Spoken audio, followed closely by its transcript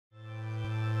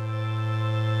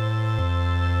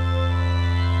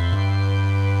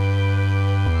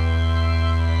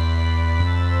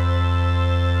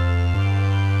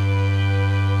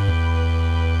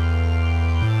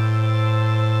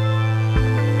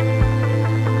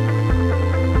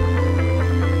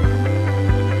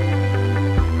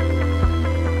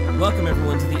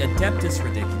Adeptus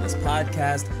Ridiculous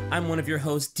podcast. I'm one of your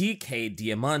hosts, DK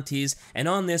Diamantes, and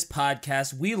on this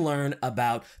podcast, we learn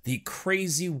about the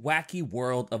crazy, wacky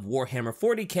world of Warhammer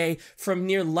 40k from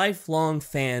near lifelong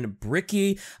fan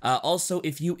Bricky. Also,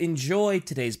 if you enjoy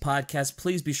today's podcast,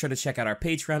 please be sure to check out our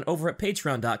Patreon over at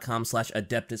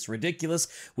patreon.com/AdeptusRidiculous.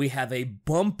 We have a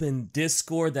bumpin'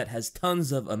 Discord that has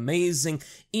tons of amazing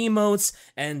emotes,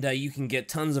 and you can get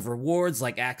tons of rewards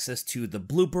like access to the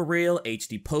blooper reel,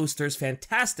 HD posters,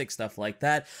 fantastic stuff like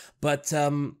that. But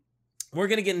we're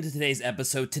gonna get into today's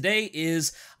episode.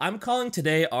 I'm calling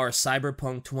today our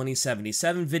Cyberpunk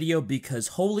 2077 video because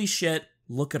holy shit,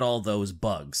 look at all those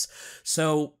bugs.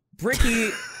 So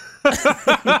Bricky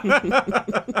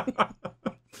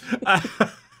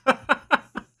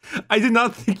I did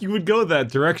not think you would go that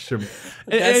direction.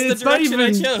 That's the direction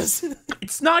I chose.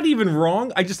 It's not even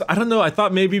wrong. I don't know. I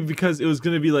thought maybe because it was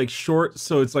going to be like short,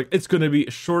 so it's like it's going to be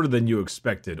shorter than you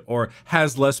expected, or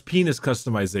has less penis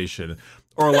customization,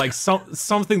 or like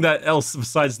something that else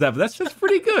besides that. But that's just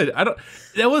pretty good.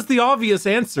 That was the obvious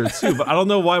answer too, but I don't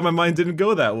know why my mind didn't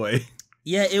go that way.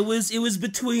 Yeah, it was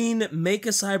between make a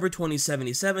Cyber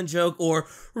 2077 joke or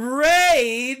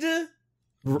raid.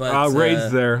 But,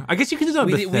 raid's there. I guess you could do that.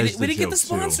 We didn't get the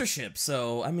sponsorship,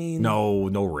 so I mean,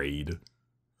 no raid.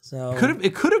 So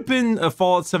it could have been a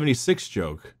Fallout 76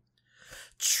 joke.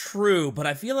 True, but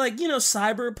I feel like,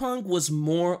 Cyberpunk was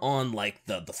more on like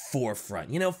the forefront.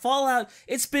 Fallout,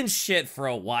 it's been shit for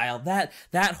a while. That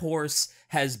horse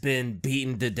has been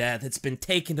beaten to death. It's been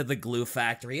taken to the glue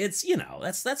factory. It's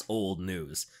that's old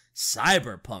news.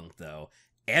 Cyberpunk though,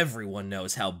 everyone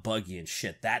knows how buggy and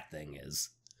shit that thing is.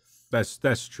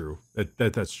 That's true.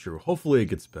 That's true. Hopefully it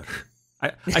gets better.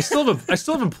 I still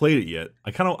haven't played it yet.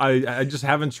 I just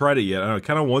haven't tried it yet. I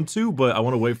kind of want to, but I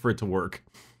want to wait for it to work.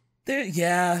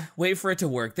 Wait for it to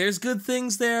work. There's good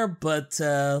things there, but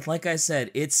like I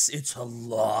said, it's a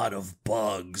lot of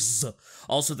bugs.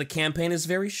 Also, the campaign is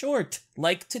very short,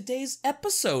 like today's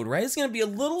episode, right? It's gonna be a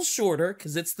little shorter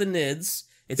because it's the NIDs.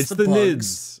 It's the bugs.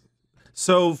 NIDs.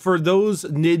 So for those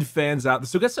NID fans out there,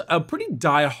 so that's a pretty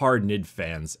die-hard NID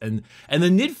fans, and the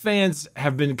NID fans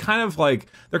have been kind of like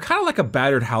a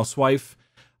battered housewife.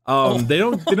 They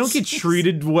don't get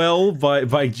treated well by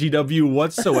GW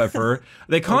whatsoever.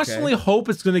 They constantly hope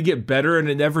it's gonna get better, and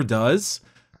it never does.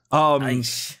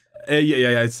 Nice.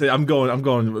 Yeah. I'm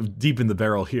going deep in the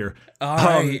barrel here. All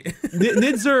right.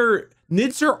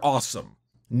 NIDs are awesome.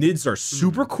 NIDs are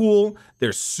super cool.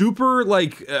 They're super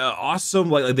awesome.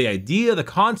 Like the idea, the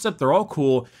concept, they're all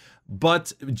cool.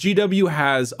 But GW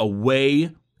has a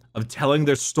way of telling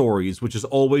their stories, which is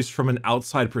always from an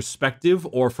outside perspective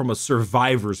or from a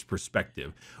survivor's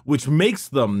perspective, which makes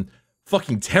them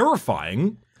fucking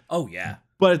terrifying. Oh yeah.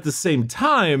 But at the same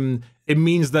time, it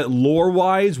means that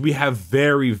lore-wise, we have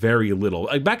very, very little.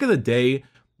 Like back in the day,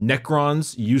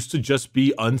 Necrons used to just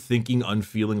be unthinking,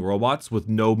 unfeeling robots with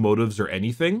no motives or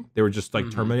anything. They were just like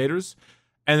Terminators.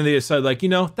 And then they decided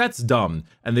that's dumb.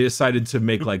 And they decided to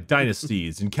make like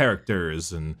dynasties and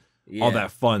characters and all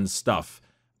that fun stuff.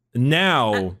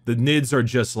 Now the NIDs are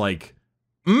just like,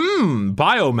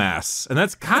 biomass. And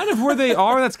that's kind of where they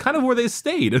are. That's kind of where they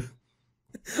stayed.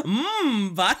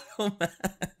 Biomass.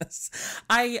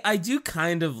 I do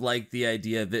kind of like the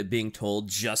idea of it being told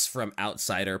just from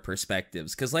outsider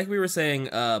perspectives, because like we were saying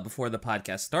before the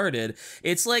podcast started,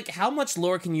 it's like how much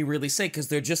lore can you really say, because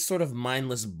they're just sort of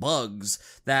mindless bugs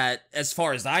that, as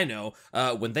far as I know,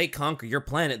 when they conquer your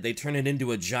planet, they turn it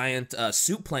into a giant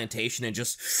soup plantation and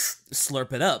just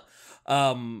slurp it up.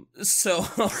 So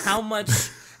how much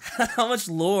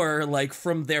lore, like,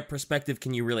 from their perspective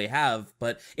can you really have?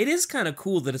 But it is kind of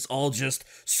cool that it's all just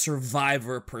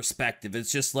survivor perspective.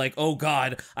 It's just like, oh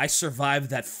god, I survived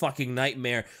that fucking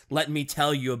nightmare. Let me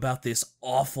tell you about this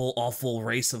awful, awful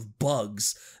race of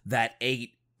bugs that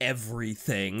ate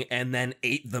everything and then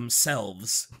ate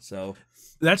themselves. So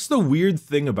that's the weird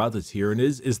thing about the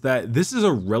Tyranids, is that this is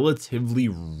a relatively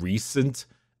recent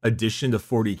addition to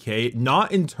 40k,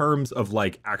 not in terms of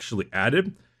like actually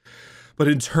added, but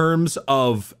in terms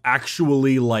of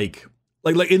actually like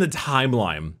in the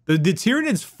timeline. The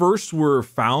Tyranids first were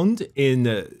found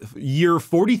in year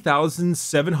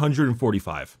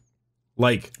 40,745.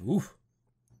 Like, oof.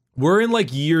 We're in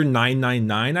like year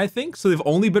 999, I think. So they've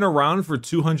only been around for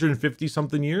 250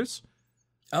 something years.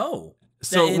 Oh,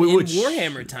 so in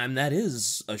Warhammer time, that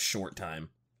is a short time.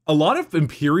 A lot of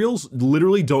Imperials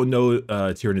literally don't know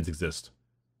Tyranids exist.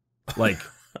 Like,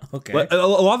 okay. A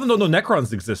lot of them don't know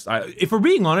Necrons exist. If we're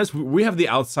being honest, we have the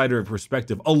outsider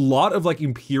perspective. A lot of like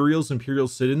Imperial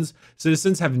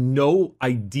citizens have no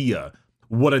idea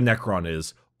what a Necron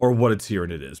is or what a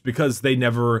Tyranid is, because they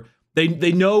never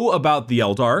They know about the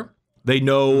Eldar. They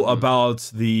know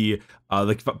about the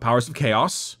powers of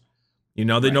chaos. You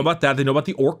know, they know about that. They know about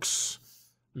the orcs.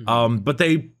 But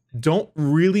they don't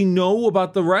really know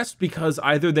about the rest because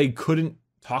either they couldn't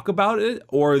talk about it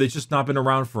or they've just not been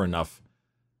around for enough.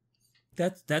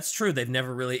 That's true. They've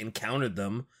never really encountered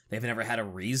them. They've never had a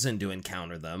reason to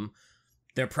encounter them.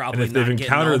 They're probably not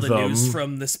getting all the news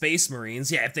from the Space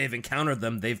Marines. Yeah, if they've encountered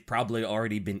them, they've probably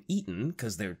already been eaten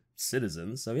because they're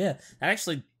citizens. So yeah, that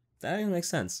actually makes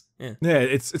sense. Yeah,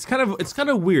 it's kind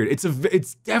of weird.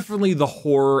 It's definitely the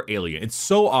horror alien. It's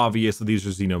so obvious that these are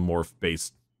xenomorph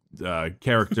based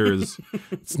characters.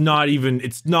 it's not even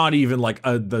like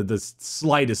the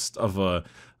slightest of a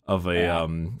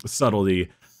subtlety.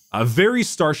 Very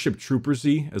Starship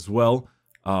Troopersy as well.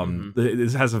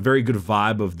 This has a very good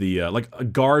vibe of the like a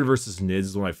guard versus Nids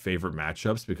is one of my favorite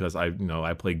matchups because I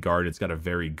play guard. It's got a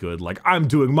very good like I'm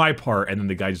doing my part and then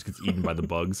the guy just gets eaten by the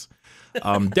bugs.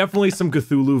 Definitely some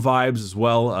Cthulhu vibes as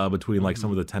well between like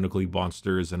some of the tentacly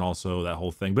monsters and also that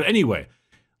whole thing. But anyway,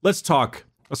 let's talk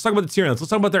about the Tyranids. Let's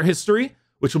talk about their history,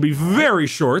 which will be very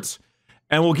short,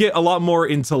 and we'll get a lot more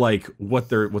into like what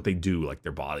they do, like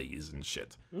their bodies and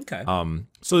shit. Okay.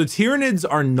 So the Tyranids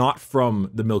are not from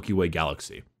the Milky Way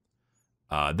galaxy.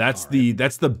 That's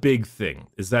the big thing,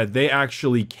 is that they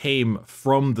actually came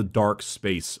from the dark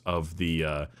space of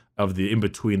the in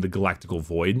between the galactical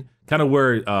void, kind of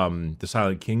where the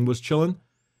Silent King was chilling,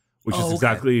 which is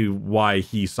exactly why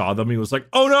he saw them. He was like,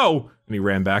 "Oh no!" and he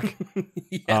ran back.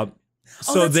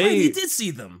 So that's right, he did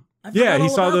see them. He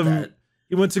saw them. That.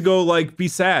 He went to go like be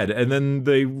sad, and then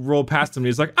they rolled past him. And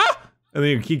he's like, "Ah!" and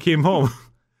then he came home.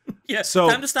 Yeah, so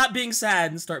time to stop being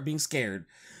sad and start being scared.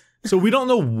 So we don't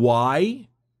know why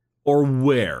or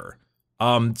where.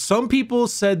 Some people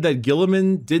said that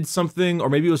Gilliman did something, or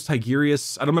maybe it was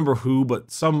Tigurius. I don't remember who, but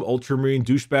some Ultramarine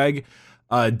douchebag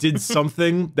did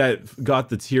something that got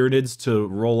the Tyranids to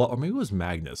roll up, or maybe it was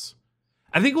Magnus.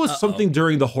 I think it was something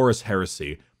during the Horus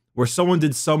Heresy, where someone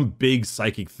did some big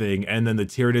psychic thing, and then the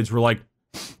Tyranids were like,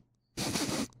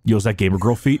 "Yo, is that gamer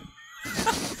girl feet?"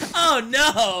 Oh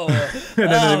no!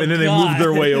 and then they moved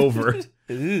their way over.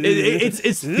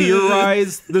 It's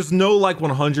theorized. There's no like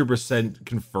 100%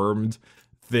 confirmed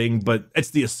thing, but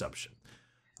it's the assumption.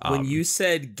 When you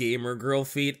said gamer girl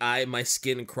feet, my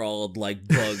skin crawled like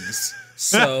bugs.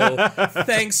 So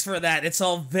thanks for that. It's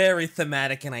all very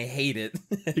thematic, and I hate it.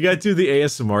 You gotta do the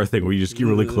ASMR thing where you just get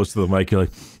really close to the mic. You're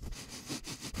like,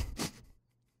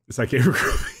 "It's like gamer girl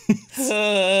feet."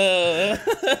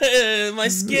 My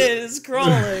skin is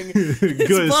crawling.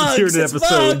 Good, bugs, it's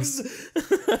bugs.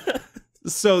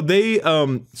 So they,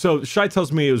 so Shai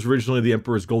tells me it was originally the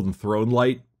Emperor's Golden Throne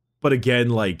light, but again,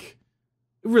 like,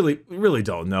 really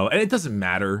don't know, and it doesn't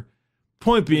matter.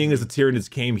 Point being is the Tyranids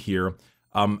came here.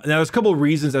 Now there's a couple of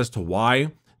reasons as to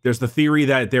why. There's the theory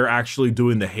that they're actually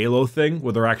doing the Halo thing,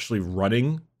 where they're actually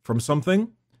running from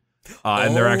something.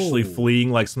 And they're actually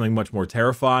fleeing like something much more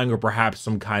terrifying, or perhaps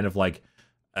some kind of like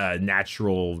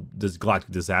natural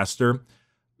galactic disaster.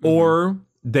 Or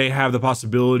they have the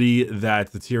possibility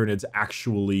that the Tyranids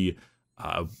actually,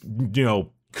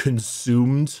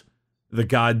 consumed the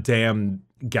goddamn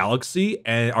galaxy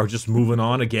and are just moving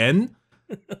on again,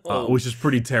 which is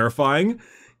pretty terrifying.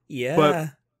 Yeah. But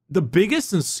the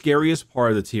biggest and scariest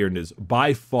part of the Tyranids,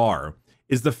 by far,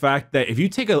 is the fact that if you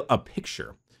take a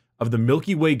picture of the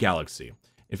Milky Way galaxy.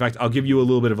 In fact, I'll give you a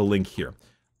little bit of a link here.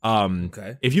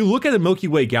 If you look at the Milky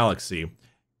Way galaxy,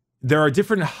 there are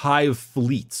different hive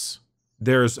fleets.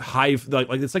 There's hive, like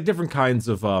it's like different kinds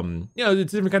of,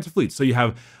 it's different kinds of fleets. So you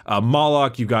have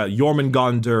Moloch, you've got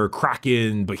Jormungandr,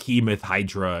 Kraken, Behemoth,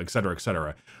 Hydra, etc.,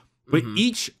 etc. But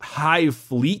each hive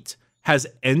fleet has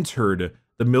entered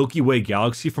the Milky Way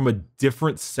galaxy from a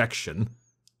different section.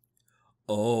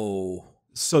 Oh.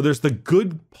 So there's the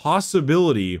good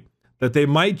possibility that they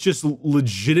might just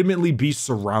legitimately be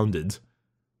surrounded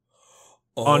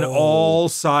on all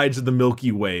sides of the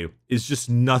Milky Way. Is just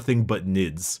nothing but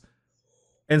Nids.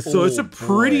 And so it's a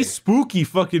pretty spooky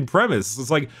fucking premise.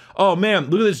 It's like, oh man,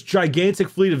 look at this gigantic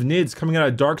fleet of Nids coming out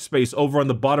of dark space over on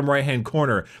the bottom right-hand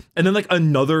corner. And then like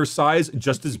another size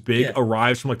just as big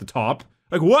arrives from like the top.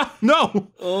 Like, what? No!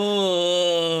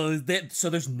 Oh, so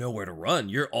there's nowhere to run.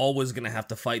 You're always going to have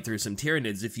to fight through some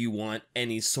Tyranids if you want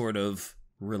any sort of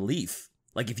relief.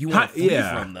 Like, if you want to flee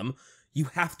from them, you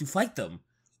have to fight them.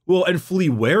 Well, and flee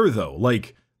where, though?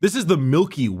 Like, this is the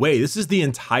Milky Way. This is the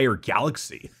entire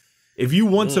galaxy. If you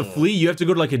want to flee, you have to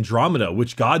go to, like, Andromeda,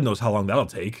 which God knows how long that'll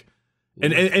take.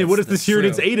 And what if the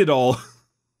Tyranids ate it all?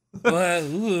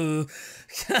 The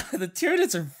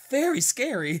Tyranids are very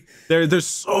scary. There's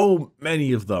so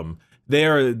many of them.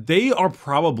 They are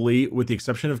probably, with the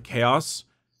exception of Chaos,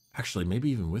 actually maybe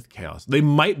even with Chaos, they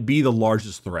might be the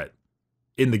largest threat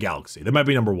in the galaxy. They might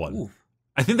be number 1. Ooh.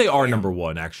 I think they are number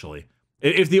 1, actually.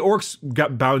 If the orcs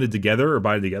got binded together,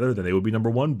 then they would be number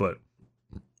 1, but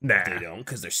nah. They don't,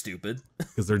 because they're stupid.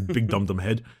 Because they're big dum-dum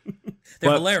head.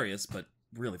 They're hilarious, but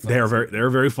really funny. They're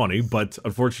very funny, but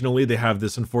unfortunately they have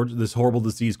this horrible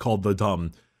disease called the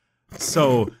dumb.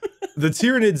 So the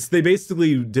Tyranids, they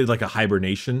basically did like a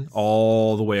hibernation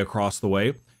all the way across the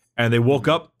way, and they woke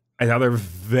up and now they're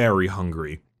very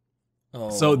hungry. Oh.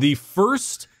 So the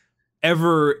first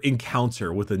ever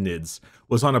encounter with the Nids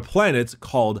was on a planet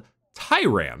called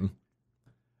Tyran.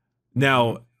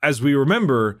 Now, as we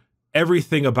remember,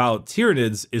 everything about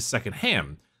Tyranids is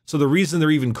secondhand. So the reason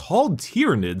they're even called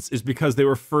Tyranids is because they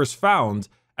were first found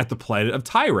at the planet of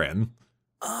Tyran.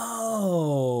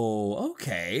 Oh,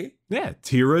 okay. Yeah,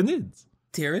 Tyranids.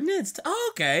 Tyranids.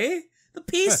 Oh, okay. The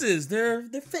pieces, they're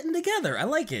fitting together. I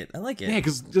like it. Yeah,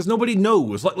 because nobody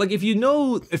knows. Like if you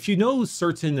know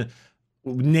certain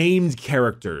named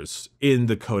characters in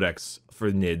the Codex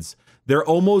for Nids, they're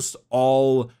almost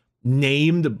all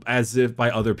named as if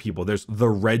by other people. There's the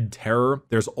Red Terror,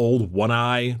 there's Old One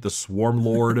Eye, the Swarm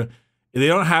Lord. They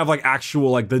don't have like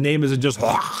actual, like the name isn't just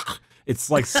it's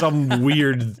like some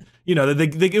weird, you know,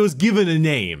 it was given a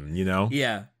name, you know?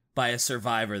 Yeah, by a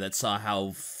survivor that saw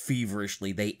how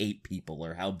feverishly they ate people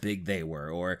or how big they were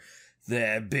or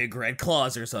the big red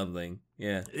claws or something.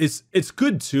 Yeah. It's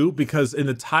good too, because in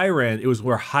the Tyran, it was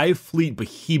where High Fleet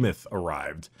Behemoth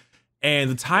arrived.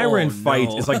 And the Tyran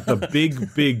fight is like the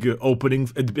big opening.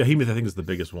 Behemoth, I think, is the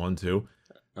biggest one too.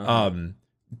 Tyran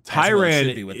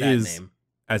is,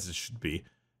 as it should be.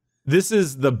 This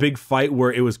is the big fight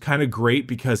where it was kind of great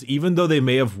because even though they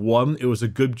may have won, it was a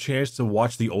good chance to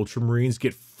watch the Ultramarines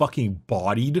get fucking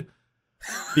bodied.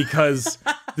 Because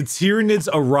the Tyranids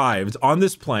arrived on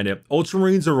this planet,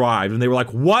 Ultramarines arrived, and they were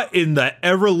like, what in the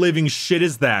ever-living shit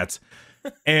is that?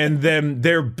 And then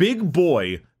their big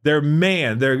boy, their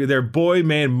boy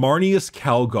man, Marnius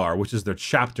Calgar, which is their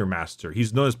chapter master.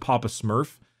 He's known as Papa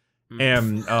Smurf.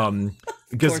 And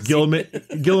because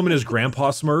Gilliman is Grandpa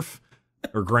Smurf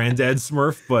or Granddad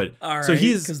Smurf, but right, so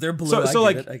he's because they're blue.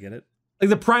 I get it. Like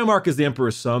the Primarch is the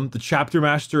Emperor's son. The chapter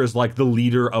master is like the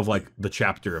leader of like the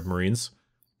chapter of Marines.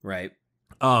 Right.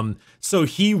 So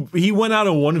he went out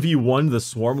on 1v1 the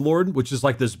Swarm Lord, which is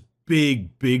like this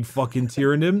big fucking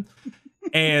Tyranid.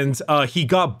 And he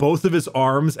got both of his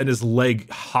arms and his leg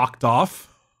hocked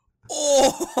off.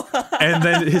 Oh. And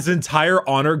then his entire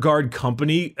honor guard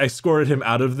company escorted him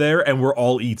out of there and were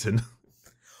all eaten.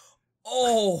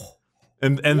 Oh.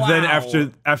 And wow. then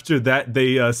after that,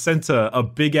 they sent a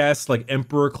big ass like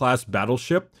Emperor class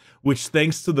battleship, which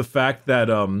thanks to the fact that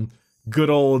good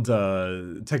old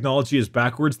technology is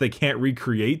backwards, they can't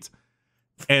recreate.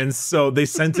 And so they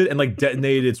sent it and like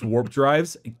detonated its warp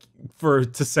drives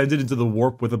to send it into the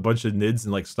warp with a bunch of Nids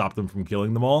and like stop them from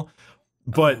killing them all.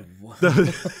 But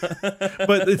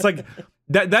but it's like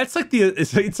that's like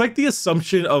it's like the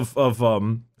assumption of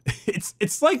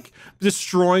it's like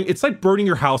destroying, it's like burning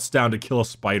your house down to kill a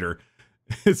spider.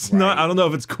 It's not, I don't know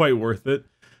if it's quite worth it.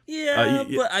 Yeah,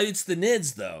 but it's the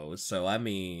Nids though, so I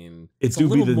mean, it's a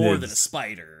little more than a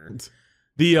spider.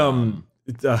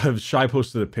 The Shy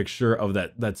posted a picture of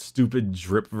that stupid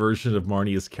drip version of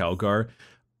Marnius Calgar.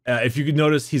 If you could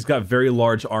notice, he's got very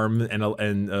large arm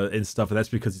and stuff, and that's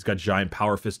because he's got giant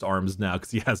power fist arms now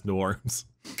because he has no arms.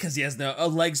 Because he has no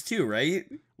legs too, right?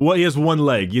 Well, he has one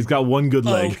leg. He's got one good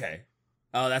leg. Oh, okay.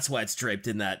 Oh, that's why it's draped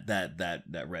in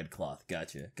that red cloth.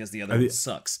 Gotcha. Because the other one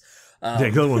sucks. Yeah,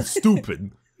 the other one's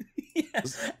stupid. Yeah.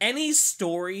 Any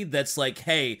story that's like,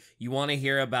 hey, you want to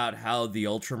hear about how the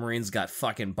Ultramarines got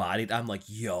fucking bodied? I'm like,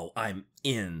 yo, I'm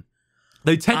in.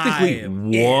 They technically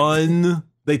won.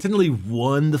 They technically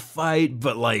won the fight,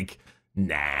 but like,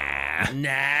 nah,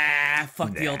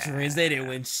 fuck the Ultramarines. They didn't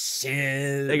win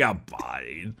shit. They got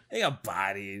bodied.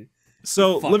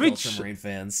 So fuck let me Ultramarine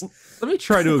fans. Let me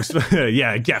try to explain.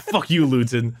 yeah, fuck you,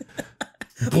 Luton.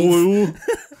 Blue.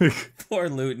 Poor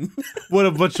Luton. What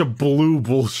a bunch of blue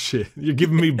bullshit. You're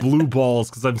giving me blue balls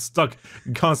because I'm stuck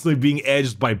constantly being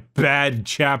edged by bad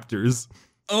chapters.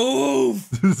 Oh,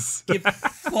 get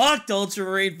fucked,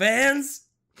 Ultramarine fans.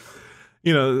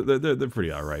 You know, they're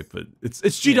pretty all right, but it's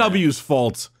GW's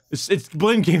fault. It's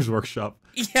blame Games Workshop.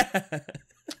 Yeah.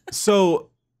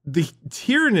 So the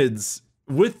Tyranids,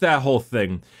 with that whole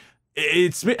thing,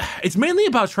 it's mainly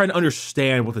about trying to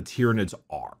understand what the Tyranids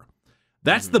are.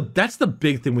 That's the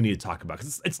big thing we need to talk about.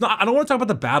 Because it's not. I don't want to talk about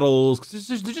the battles because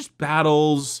they're just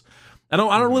battles. I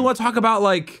don't really want to talk about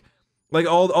like like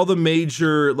all the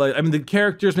major, like, I mean, the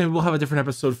characters maybe we'll have a different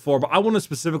episode for, but I want to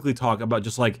specifically talk about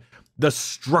just like the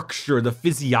structure, the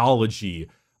physiology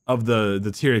of the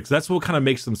Tyranids. That's what kind of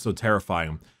makes them so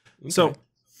terrifying. Okay. So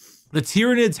the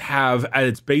Tyranids have at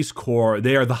its base core,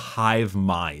 they are the hive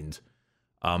mind.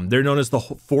 They're known as the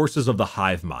forces of the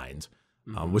hive mind,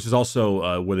 which is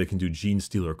also where they can do gene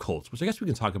stealer cults, which I guess we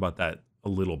can talk about that a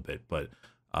little bit. But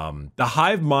the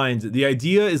hive mind, the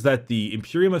idea is that the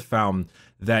Imperium have found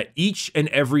that each and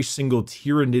every single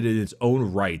Tyranid in its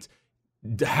own right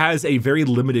has a very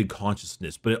limited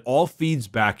consciousness, but it all feeds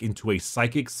back into a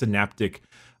psychic synaptic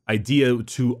idea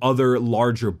to other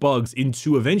larger bugs,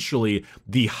 into eventually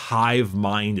the hive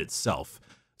mind itself.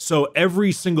 So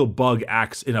every single bug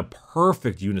acts in a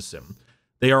perfect unison.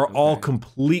 They are all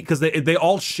complete, because they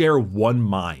all share one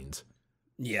mind.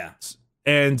 Yeah.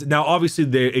 And now obviously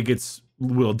it gets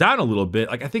whittled down a little bit.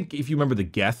 Like, I think if you remember the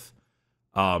Geth,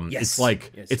 it's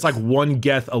like like one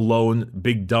Geth alone,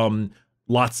 big dumb,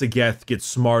 lots of Geth get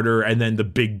smarter, and then the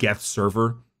big Geth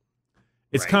server.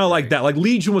 It's kind of like that. Like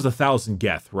Legion was 1,000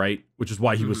 Geth, right? Which is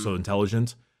why he was so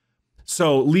intelligent.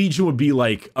 So Legion would be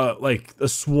like a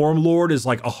Swarm Lord is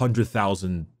like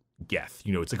 100,000 Geth.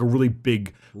 You know, it's like a really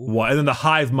big one. And then the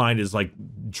Hive Mind is like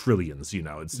trillions. You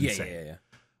know, it's insane.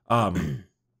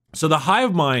 So the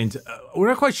hive mind, we're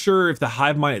not quite sure if the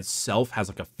hive mind itself has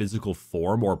like a physical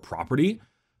form or property.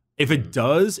 If it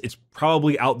does, it's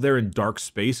probably out there in dark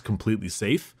space, completely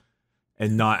safe,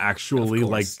 and not actually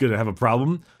like gonna have a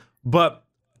problem. But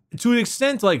to an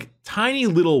extent, like tiny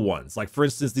little ones, like for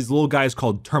instance, these little guys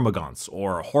called termagants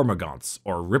or hormagants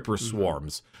or ripper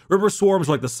swarms. Ripper swarms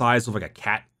are like the size of like a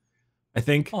cat, I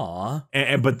think. Aww.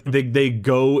 But they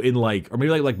go in like, or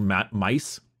maybe like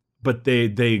mice. But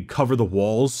they cover the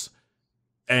walls,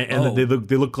 and they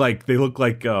look like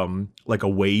a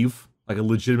wave, like a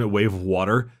legitimate wave of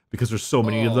water, because there's so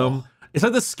many of them. It's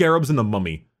like the scarabs in the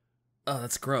Mummy. Oh,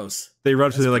 that's gross. They run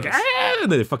up to you, they're like, ah,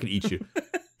 and then they fucking eat you.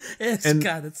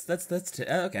 God, that's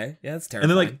okay. Yeah, that's terrifying.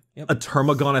 And then like a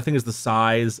termagon, I think, is the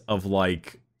size of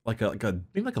like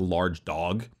maybe like a large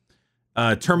dog.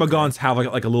 Termagons have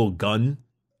like a little gun.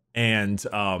 And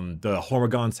the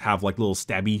hormagons have like little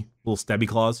stabby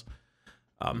claws.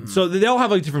 So they all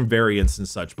have like different variants and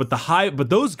such. But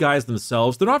those guys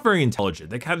themselves, they're not very intelligent.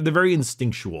 They're very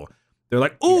instinctual. They're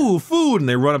like, ooh, food, and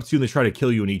they run up to you and they try to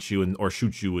kill you and eat you or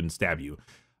shoot you and stab you.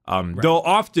 Though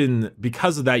often,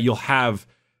 because of that, you'll have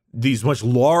these much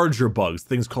larger bugs,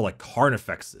 things called like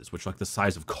carnifexes, which are like the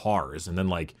size of cars. And then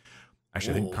like,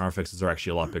 actually, I think carnifexes are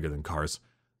actually a lot bigger than cars.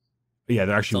 Yeah,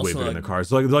 they're actually way bigger than cars.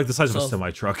 They're like the size of a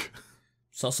semi-truck.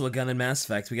 It's also a gun in Mass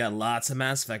Effect. We got lots of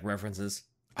Mass Effect references.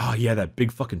 Oh yeah, that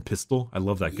big fucking pistol. I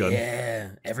love that gun. Yeah,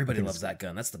 everybody loves that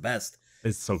gun. That's the best.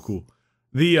 It's so cool.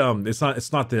 The it's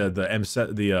not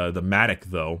the Matic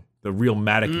though. The real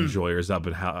Matic enjoyers up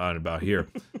and about here.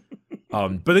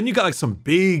 But then you got like some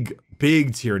big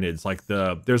Tyranids. Like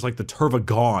there's like the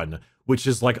Tervagon, which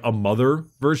is like a mother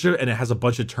version, and it has a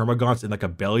bunch of termagants in like a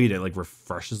belly that like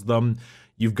refreshes them.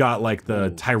 You've got like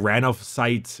the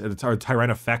Tyrannocyte, or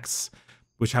Tyrannofex,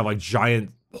 which have like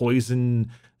giant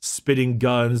poison spitting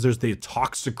guns. There's the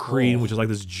Toxicrene, which is like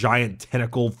this giant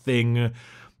tentacle thing.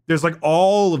 There's like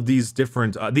all of these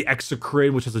different, the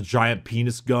Exocrine, which is a giant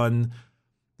penis gun.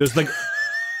 There's like,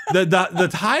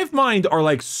 the Hive Mind are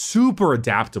like super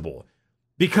adaptable.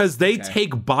 Because they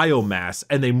take biomass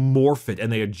and they morph it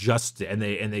and they adjust it and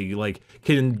they like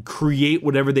can create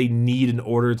whatever they need in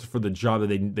order for the job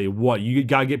that they want. You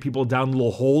gotta get people down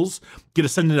little holes. Get to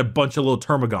send in a bunch of little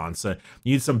termagants.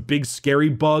 You need some big scary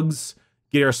bugs.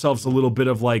 Get ourselves a little bit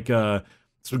of like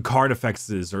some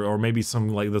carnifexes or maybe some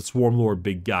like the Swarm Lord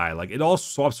big guy. Like it all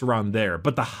swaps around there.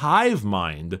 But the hive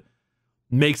mind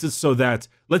makes it so that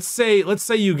let's say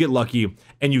you get lucky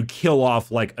and you kill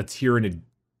off like a Tyranid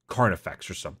Carnifex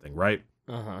or something, right?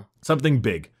 Something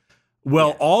big.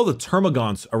 Well, all the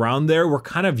termagants around there were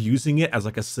kind of using it as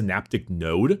like a synaptic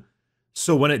node.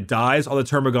 So when it dies, all the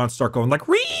termagants start going like,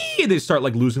 "Ree!" They start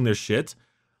like losing their shit.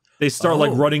 They start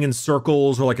like running in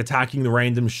circles or like attacking the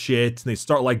random shit. And they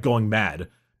start like going mad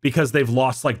because they've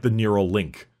lost like the neural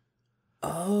link.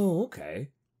 Oh, okay.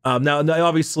 Now,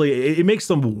 obviously, it makes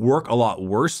them work a lot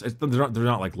worse. They're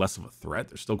not like less of a threat.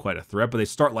 They're still quite a threat, but they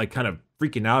start like kind of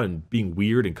freaking out and being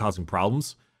weird and causing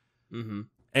problems.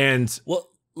 And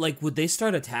well, like, would they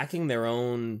start attacking their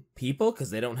own people because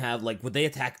they don't have like? Would they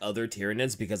attack other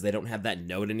Tyranids because they don't have that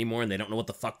node anymore and they don't know what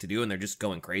the fuck to do and they're just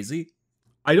going crazy?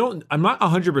 I'm not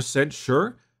 100%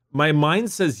 sure. My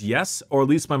mind says yes, or at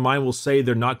least my mind will say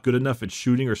they're not good enough at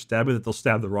shooting or stabbing that they'll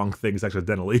stab the wrong things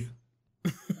accidentally.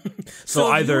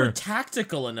 So if you were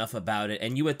tactical enough about it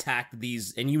and you attacked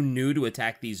these, and you knew to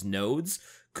attack these nodes,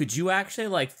 could you actually,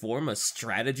 like, form a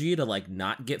strategy to, like,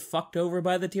 not get fucked over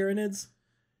by the Tyranids?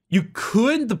 You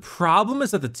could. The problem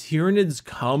is that the Tyranids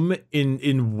come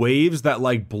in waves that,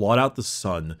 like, blot out the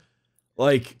sun.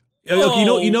 Like, okay,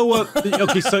 you know what?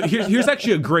 Okay, so here's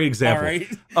actually a great example.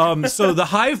 All right. So the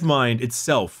hive mind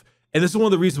itself, and this is one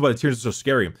of the reasons why the Tyranids are so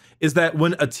scary, is that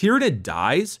when a Tyranid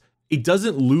dies, it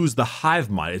doesn't lose the hive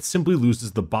mind. It simply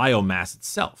loses the biomass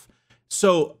itself.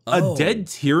 So a dead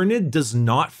Tyranid does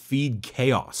not feed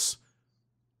chaos.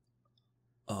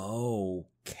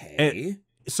 Okay. And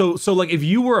so like, if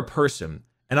you were a person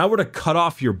and I were to cut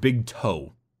off your big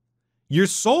toe, your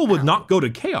soul would not go to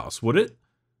chaos, would it?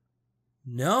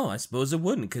 No, I suppose it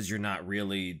wouldn't, because you're not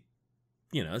really,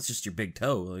 you know, it's just your big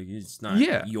toe. Like, it's not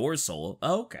your soul.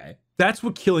 Oh, okay. That's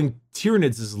what killing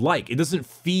Tyranids is like. It doesn't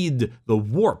feed the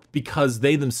warp because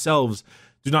they themselves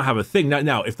do not have a thing.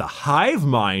 Now, if the hive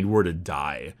mind were to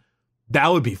die, that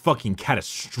would be fucking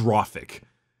catastrophic.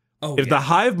 If the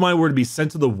hive mind were to be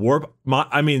sent to the warp,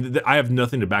 I mean, I have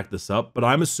nothing to back this up, but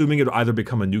I'm assuming it would either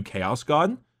become a new chaos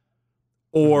god,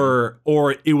 or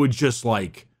it would just,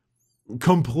 like,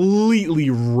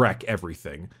 completely wreck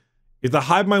everything. If the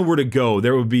hive mind were to go,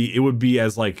 it would be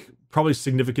as, like, probably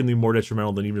significantly more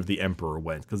detrimental than even if the emperor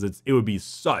went, because it would be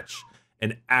such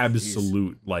an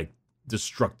absolute like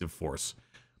destructive force.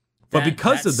 But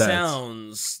because of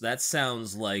that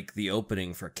sounds like the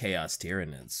opening for Chaos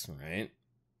Tyranids, right?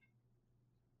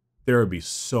 There would be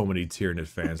so many Tyranid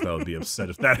fans that would be upset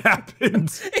if that happened.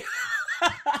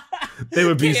 They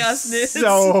would be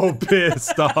so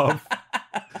pissed off.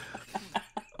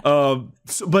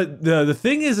 But the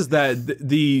thing is that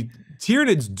the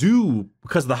Tyranids do,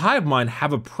 because of the hive mind,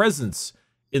 have a presence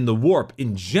in the warp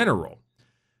in general.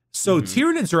 So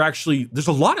Tyranids are actually, there's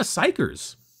a lot of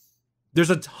psychers. There's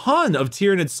a ton of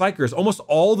Tyranid psychers. Almost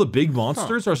all the big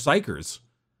monsters are psychers.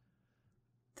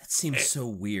 That seems so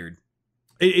weird.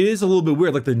 It is a little bit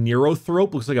weird. Like the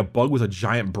Neurothrope looks like a bug with a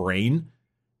giant brain.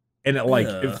 And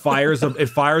it fires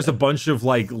a bunch of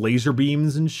like laser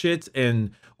beams and shit,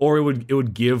 or it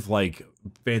would give like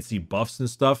fancy buffs and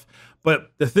stuff.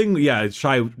 But the thing,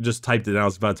 Shai just typed it and I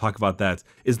was about to talk about that,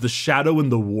 is the Shadow in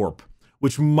the Warp,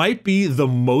 which might be the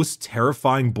most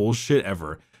terrifying bullshit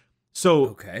ever.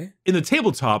 So in the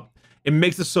tabletop, it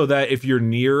makes it so that if you're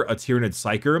near a Tyranid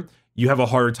Psyker, you have a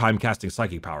harder time casting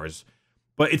psychic powers.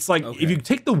 But it's like, if you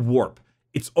take the Warp,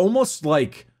 it's almost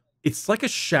like, it's like a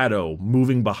shadow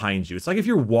moving behind you. It's like if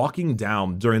you're walking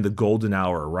down during the golden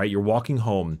hour, right? You're walking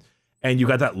home and you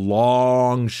got that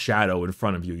long shadow in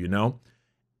front of you, you know?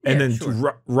 And then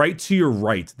right to your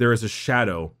right, there is a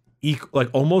shadow, like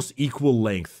almost equal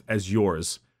length as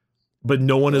yours, but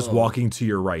no one is walking to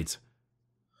your right.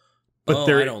 But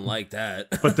I don't like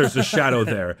that. But there's a shadow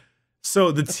there.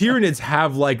 So the Tyranids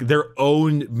have like their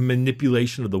own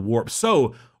manipulation of the warp.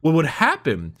 So what would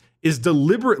happen is,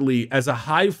 deliberately, as a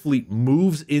hive fleet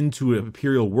moves into an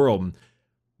Imperial world,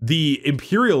 the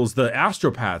Imperials, the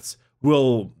astropaths,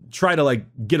 will try to like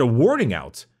get a warning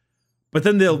out. But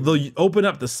then they'll open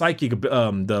up the psychic,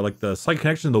 the psychic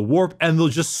connection to the warp, and they'll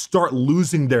just start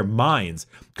losing their minds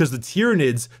because the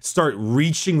Tyranids start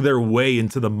reaching their way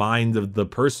into the mind of the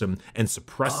person and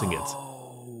suppressing it.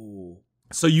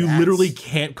 So you literally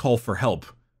can't call for help.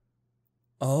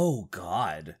 Oh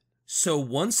God. So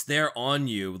once they're on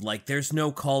you, like, there's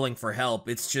no calling for help.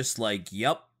 It's just like,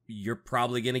 yep, you're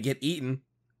probably gonna get eaten.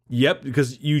 Yep,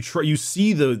 because you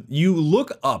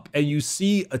look up and you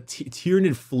see a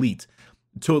Tyranid fleet.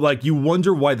 To like, you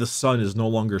wonder why the sun is no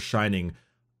longer shining,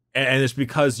 and it's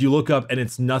because you look up and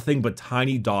it's nothing but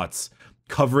tiny dots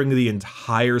covering the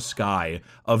entire sky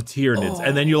of Tyranids,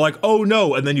 and then you're like, oh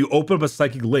no, and then you open up a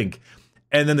psychic link,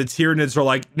 and then the Tyranids are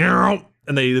like, no,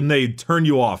 and they turn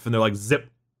you off, and they're like, zip.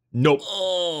 Nope.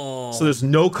 So there's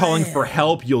no calling for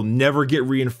help. You'll never get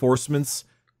reinforcements,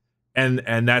 and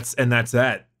that's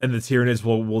that. And the Tyranids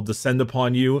will descend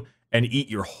upon you and eat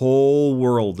your whole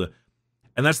world.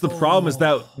 And that's the problem, is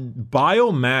that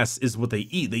biomass is what they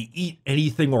eat. They eat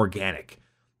anything organic,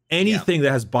 anything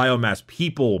that has biomass,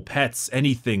 people, pets,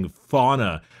 anything,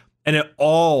 fauna, and it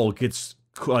all gets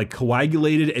like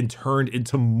coagulated and turned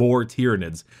into more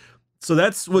Tyranids. So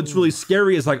that's what's really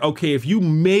scary, is like, okay, if you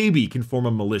maybe can form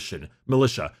a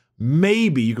militia,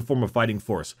 maybe you can form a fighting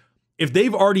force. If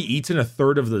they've already eaten a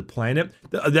third of the planet,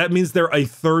 that means they're a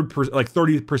third, like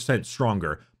 30%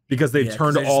 stronger, because they've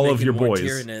turned all of your boys.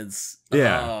 Tyranids.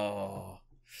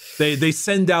 They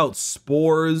send out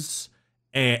spores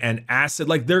and acid.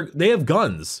 Like they have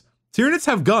guns. Tyranids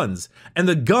have guns, and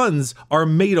the guns are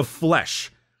made of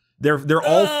flesh. They're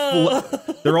all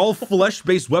they're all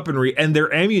flesh-based weaponry, and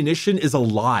their ammunition is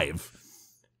alive.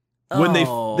 When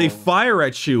they fire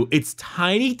at you, it's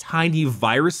tiny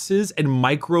viruses and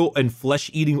micro and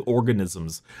flesh-eating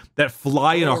organisms that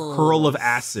fly in a hurl of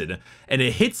acid, and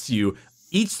it hits you,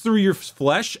 eats through your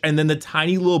flesh, and then the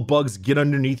tiny little bugs get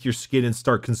underneath your skin and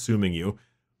start consuming you.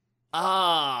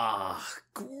 Ah,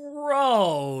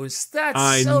 gross.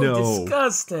 That's so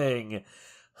disgusting.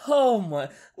 Oh my,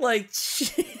 like,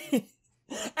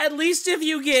 at least if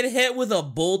you get hit with a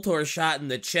bolt or shot in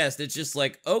the chest, it's just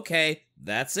like, okay,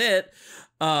 that's it.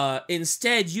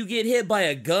 Instead, you get hit by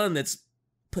a gun that's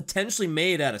potentially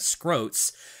made out of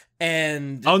scrotes,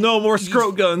 and... Oh no, more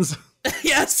scrote guns!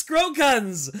 Yeah, scrote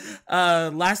guns!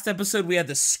 Last episode we had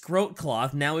the scrote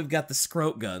cloth, now we've got the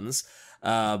scrote guns.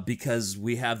 Because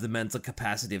we have the mental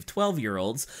capacity of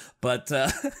 12-year-olds, but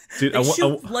dude, they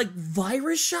shoot like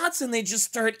virus shots and they just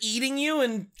start eating you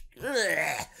and.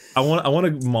 Ugh. I want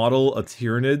to model a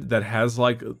Tyranid that has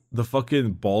like the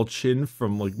fucking ball chin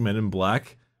from like Men in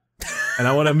Black, and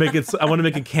I want to make it. I want to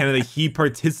make a canon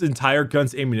that his entire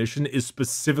gun's ammunition is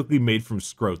specifically made from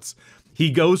scrotes. He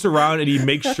goes around and he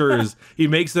makes sure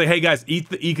hey guys, you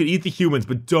can eat the humans,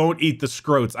 but don't eat the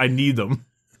scrotes. I need them.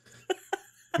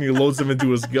 He loads them into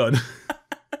his gun.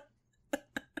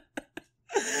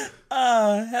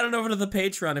 Head on over to the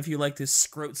Patreon if you like this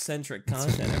scrote-centric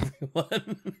content,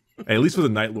 everyone. Hey, at least for the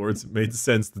Night Lords, it made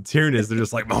sense. The Tyranids, they're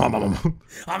just like,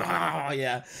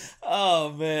 yeah.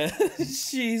 Oh, man.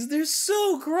 Jeez, they're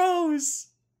so gross.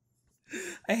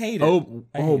 I hate it.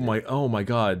 Oh my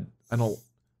god. I don't...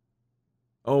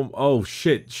 Oh,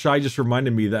 shit. Shai just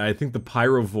reminded me that I think the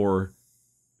Pyrovore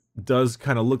does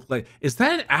kind of look like... Is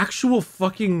that an actual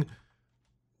fucking...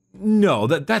 No,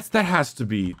 that has to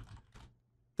be...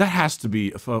 That has to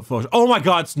be... Oh my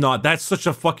god, it's not. That's such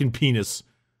a fucking penis.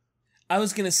 I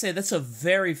was gonna say, that's a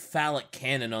very phallic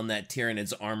cannon on that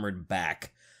Tyranid's armored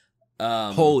back.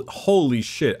 Holy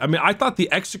shit. I mean, I thought the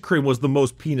Execrane was the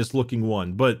most penis-looking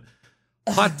one, but...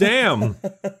 Hot damn!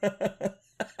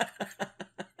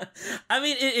 I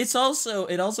mean, it also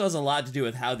has a lot to do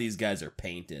with how these guys are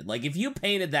painted. Like, if you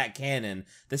painted that cannon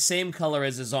the same color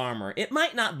as his armor, it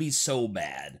might not be so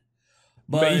bad.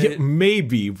 But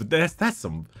maybe, but that's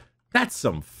some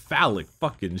phallic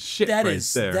fucking shit there.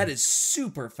 That is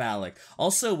super phallic.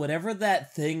 Also, whatever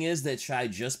that thing is that Shai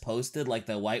just posted, like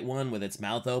the white one with its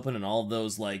mouth open and all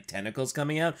those like tentacles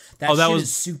coming out, that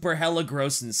is super hella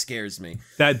gross and scares me.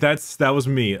 That was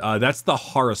me. That's the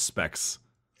Haruspex.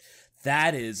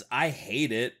 That is, I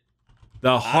hate it.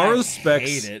 The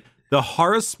Haruspex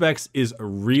is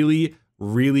really,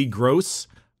 really gross.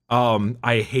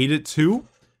 I hate it too.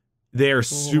 They are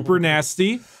super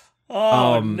nasty.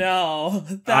 Oh no!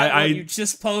 That one you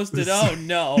just posted. Oh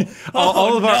no!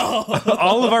 all of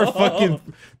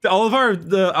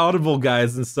the Audible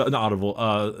guys and stuff, not Audible,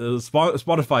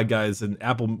 Spotify guys and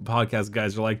Apple Podcast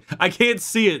guys are like, I can't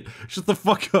see it. Shut the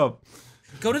fuck up.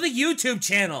 Go to the YouTube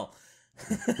channel.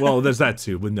 Well, there's that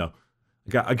too, but no.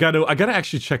 I gotta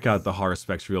actually check out the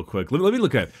Haruspex real quick. Let me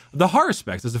look at it. The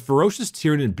Haruspex is a ferocious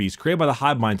Tyranid beast created by the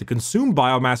hive mind to consume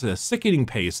biomass at a sickening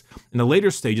pace in the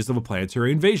later stages of a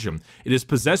planetary invasion. It is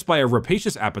possessed by a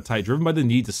rapacious appetite driven by the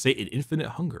need to sate an infinite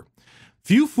hunger.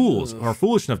 Few fools are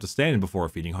foolish enough to stand before a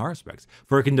feeding Haruspex,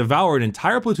 for it can devour an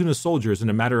entire platoon of soldiers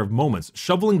in a matter of moments,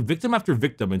 shoveling victim after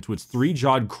victim into its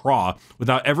three-jawed craw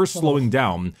without ever slowing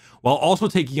down, while also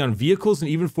taking on vehicles and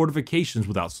even fortifications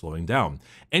without slowing down.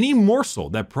 Any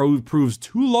morsel that proves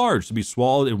too large to be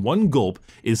swallowed in one gulp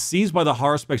is seized by the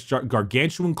Haruspec's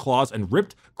gargantuan claws and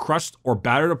ripped, crushed, or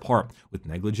battered apart with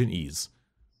negligent ease.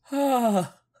 Oh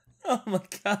my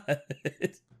god.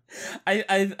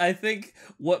 I think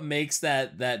what makes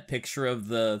that picture of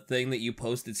the thing that you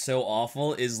posted so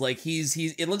awful is like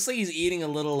it looks like he's eating a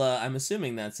little I'm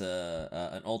assuming that's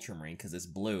an ultramarine because it's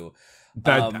blue.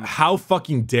 How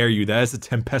fucking dare you? That is a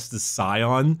Tempestus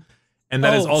Scion, and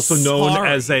that is also known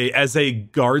as a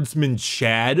guardsman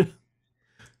Chad.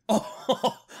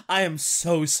 Oh, I am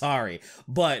so sorry,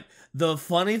 but the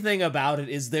funny thing about it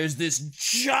is there's this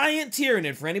giant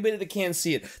Tyranid, for anybody that can't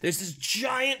see it, there's this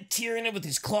giant Tyranid with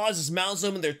his claws, his mouth's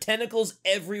open, there are tentacles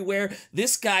everywhere.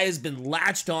 This guy has been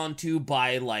latched onto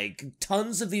by, like,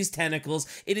 tons of these tentacles.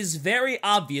 It is very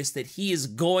obvious that he is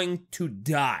going to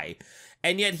die.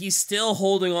 And yet he's still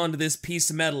holding on to this piece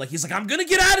of metal. Like, he's like, I'm gonna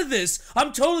get out of this!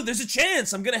 There's a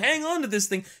chance! I'm gonna hang on to this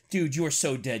thing. Dude, you are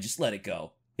so dead, just let it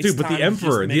go. Dude, but the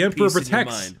Emperor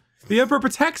protects. The Emperor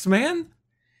protects, man.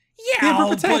 Yeah,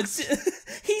 but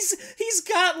he's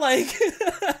got like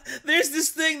there's this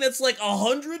thing that's like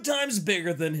 100 times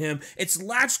bigger than him. It's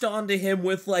latched onto him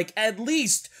with like at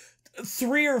least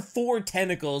 3 or 4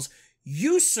 tentacles,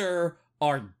 you, sir,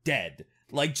 are dead.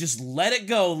 Like, just let it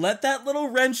go. Let that little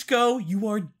wrench go. You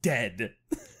are dead.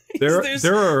 There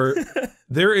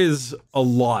is a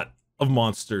lot of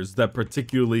monsters that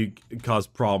particularly cause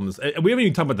problems. And we haven't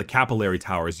even talked about the capillary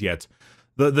towers yet.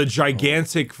 The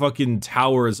gigantic fucking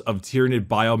towers of Tyranid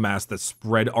biomass that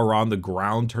spread around the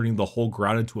ground, turning the whole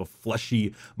ground into a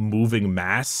fleshy, moving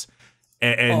mass.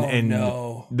 And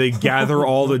they gather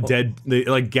all the dead.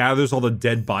 They gathers all the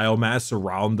dead biomass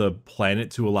around the planet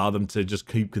to allow them to just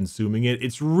keep consuming it.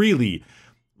 It's really,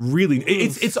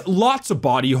 it's lots of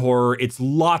body horror. It's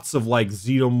lots of like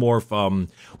xenomorph.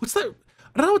 What's that?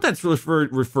 I don't know what that's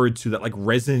referred to. That like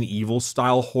Resident Evil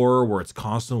style horror where it's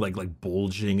constantly like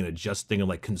bulging and adjusting and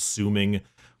like consuming.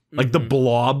 Like the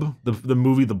Blob, the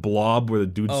movie The Blob, where the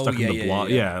dude's stuck in the blob.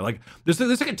 Yeah, like there's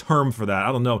like a term for that.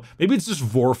 I don't know. Maybe it's just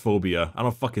vorphobia. I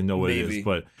don't fucking know what it is,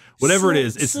 but whatever it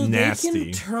is, it's nasty. They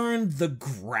can turn the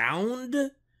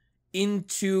ground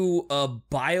into a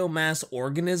biomass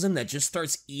organism that just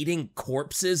starts eating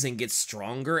corpses and gets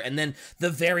stronger, and then the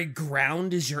very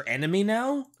ground is your enemy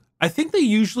now? I think they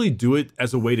usually do it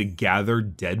as a way to gather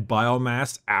dead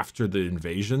biomass after the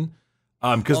invasion.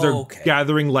 Because they're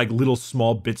gathering like little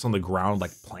small bits on the ground,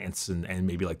 like plants and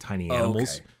maybe like tiny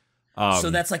animals. So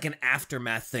that's like an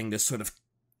aftermath thing to sort of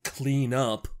clean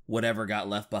up whatever got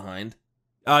left behind.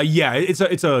 Yeah,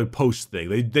 it's a post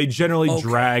thing. They generally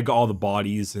drag all the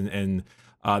bodies and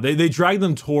they drag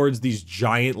them towards these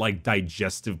giant like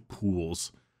digestive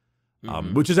pools,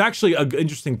 which is actually an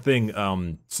interesting thing.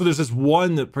 So there's this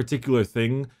one particular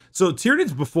thing. So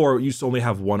Tyranids before used to only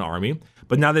have one army,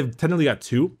 but now they've technically got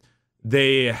 2.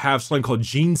 They have something called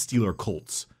gene stealer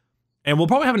cults. And we'll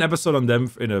probably have an episode on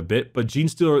them in a bit, but gene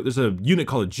stealer, there's a unit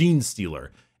called a gene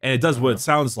stealer, and it does what it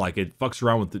sounds like. It fucks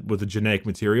around with the genetic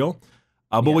material.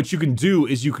 But what you can do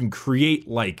is you can create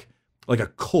like a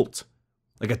cult,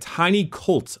 like a tiny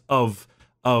cult of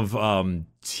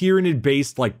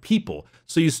Tyranid-based like people.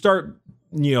 So you start,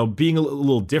 being a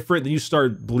little different, then you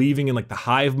start believing in like the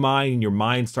hive mind, and your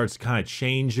mind starts kind of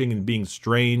changing and being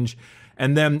strange.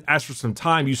 And then after some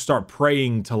time, you start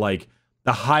praying to like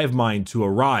the hive mind to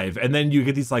arrive. And then you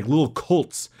get these like little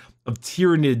cults of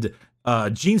Tyranid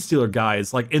gene stealer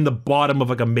guys like in the bottom of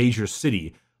like a major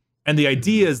city. And the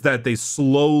idea is that they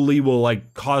slowly will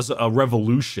like cause a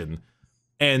revolution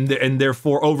and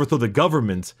therefore overthrow the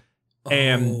government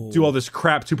and do all this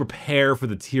crap to prepare for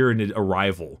the Tyranid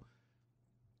arrival.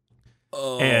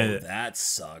 And that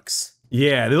sucks.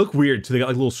 Yeah, they look weird too. They got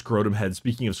like little scrotum heads.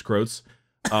 Speaking of scrotes.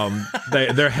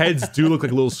 Their heads do look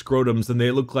like little scrotums, and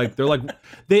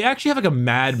they actually have like a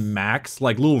Mad Max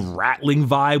like little rattling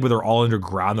vibe where they're all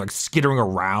underground, they're like skittering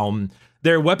around.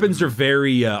 Their weapons are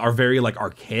very like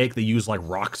archaic. They use like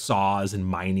rock saws and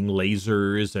mining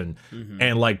lasers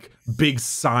and like big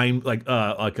sign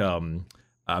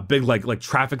big like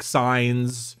traffic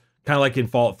signs, kind of like in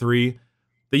Fallout 3.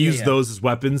 They use those as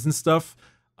weapons and stuff.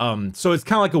 So it's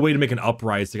kind of like a way to make an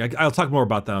uprising. I'll talk more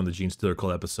about that on the Gene Stealer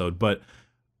Cult episode, but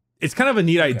it's kind of a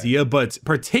neat idea, but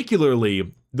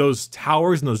particularly those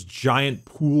towers and those giant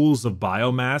pools of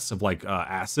biomass of like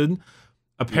acid.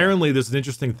 Apparently, there's an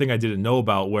interesting thing I didn't know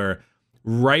about where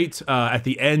right at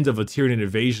the end of a Tyranid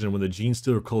invasion, when the Gene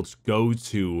Stealer cults go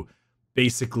to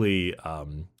basically,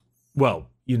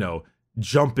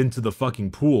 jump into the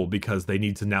fucking pool because they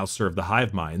need to now serve the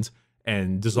hive minds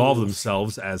and dissolve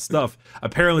themselves as stuff.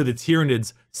 Apparently, the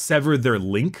Tyranids severed their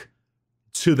link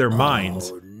to their mind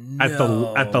at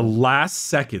the last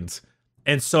second,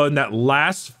 and so in that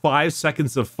last 5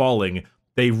 seconds of falling,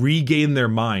 they regain their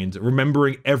mind,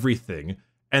 remembering everything,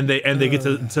 and they get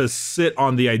to sit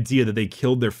on the idea that they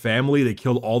killed their family, they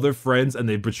killed all their friends, and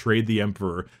they betrayed the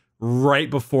Emperor right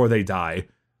before they die.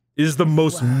 It is the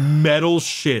most metal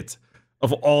shit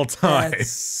of all time.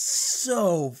 That's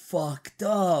so fucked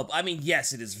up. I mean,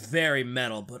 yes, it is very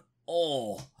metal, but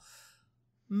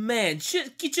man,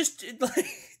 shit, you just like,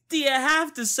 do you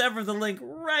have to sever the link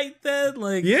right then?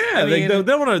 Like, yeah, I mean, they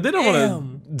don't want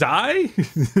to die.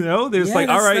 They're just like,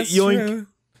 all right, yoink,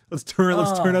 let's turn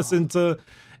us into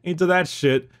that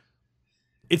shit.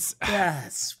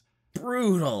 That's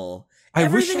brutal.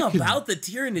 Everything about the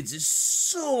Tyranids is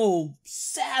so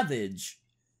savage.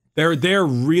 They're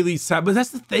really sad, but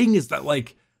that's the thing, is that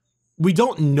like we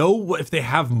don't know if they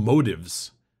have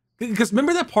motives. Because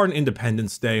remember that part in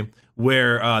Independence Day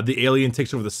where the alien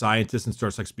takes over the scientist and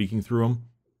starts like speaking through them?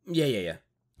 Yeah.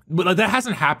 But like, that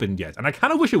hasn't happened yet, and I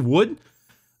kind of wish it would,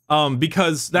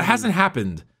 because that hasn't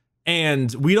happened,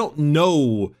 and we don't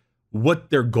know what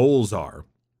their goals are.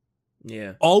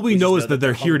 Yeah. All we know is that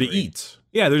they're here to hungry. eat.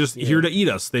 Yeah, they're just here to eat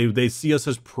us. They see us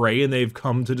as prey, and they've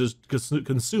come to just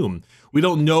consume. We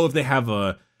don't know if they have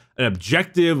an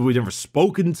objective. We've never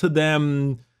spoken to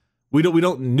them. We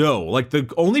don't know. Like,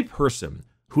 the only person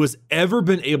who has ever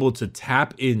been able to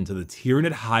tap into the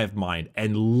Tyranid hive mind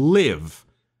and live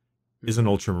is an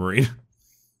Ultramarine.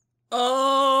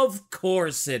 Of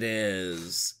course it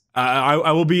is.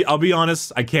 I'll be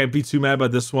honest. I can't be too mad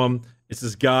about this one. It's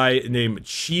this guy named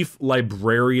Chief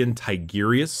Librarian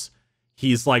Tigerius.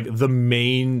 He's like the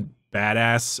main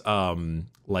badass,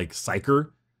 like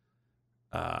psyker.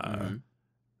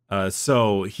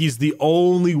 So he's the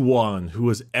only one who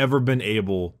has ever been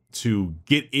able to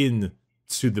get in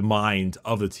to the mind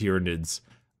of the Tyranids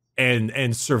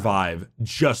and survive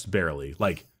just barely,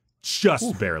 like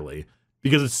just barely,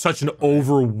 because it's such an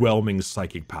overwhelming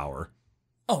psychic power.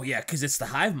 Oh yeah, because it's the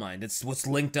hive mind. It's what's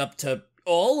linked up to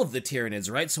all of the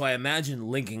Tyranids, right? So I imagine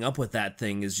linking up with that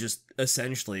thing is just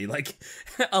essentially like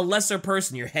a lesser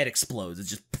person. Your head explodes. It's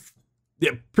just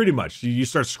yeah, pretty much. You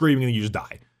start screaming and you just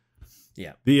die.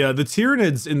 Yeah. The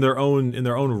Tyranids in their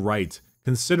own right,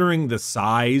 considering the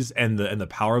size and the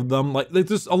power of them, like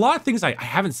there's a lot of things I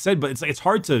haven't said, but it's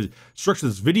hard to structure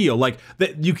this video. Like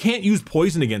that you can't use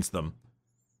poison against them.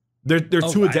 They're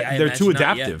too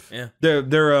adaptive. Yeah.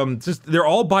 They're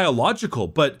all biological,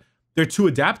 but they're too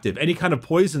adaptive. Any kind of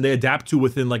poison they adapt to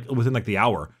within the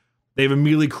hour. They've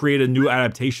immediately created a new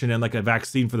adaptation and like a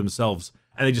vaccine for themselves,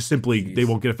 and they just simply they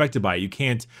won't get affected by it. You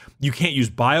can't use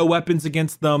bioweapons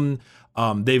against them.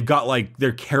 They've got like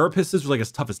their carapaces are like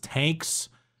as tough as tanks.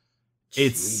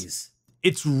 It's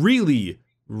really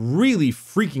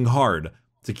freaking hard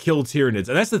to kill Tyranids,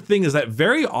 and that's the thing is that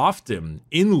very often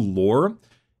in lore,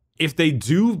 if they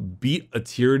do beat a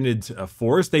Tyranid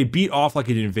force, they beat off like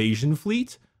an invasion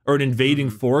fleet or an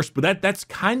invading force, but that's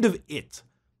kind of it.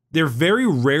 They're very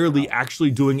rarely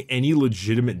actually doing any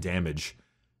legitimate damage.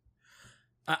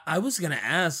 I was gonna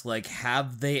ask, like,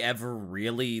 have they ever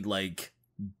really like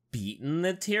beaten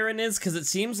the Tyranids? Because it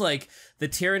seems like the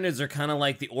Tyranids are kind of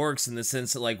like the orcs in the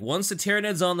sense that, like, once the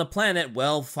Tyranids on the planet,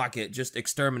 well, fuck it, just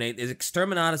exterminate.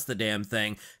 Exterminatus the damn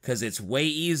thing, because it's way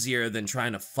easier than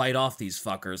trying to fight off these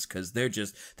fuckers, because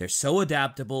they're so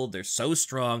adaptable, they're so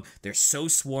strong, they're so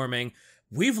swarming.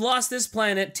 We've lost this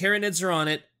planet, Tyranids are on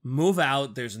it, move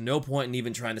out, there's no point in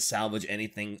even trying to salvage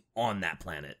anything on that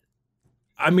planet.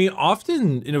 I mean,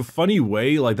 often in a funny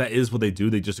way, like that is what they do.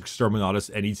 They just exterminate us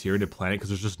any Tyranid planet because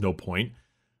there's just no point.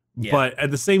 Yeah. But at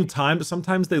the same time,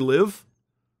 sometimes they live.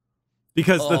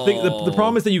 Because the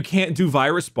problem is that you can't do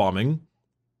virus bombing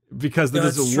because that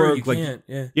doesn't work.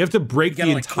 You have to break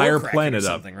the entire planet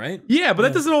up, right? Yeah, but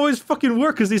that doesn't always fucking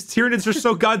work because these Tyranids are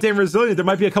so goddamn resilient. There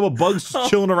might be a couple bugs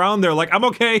just chilling around there. Like, I'm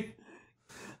okay.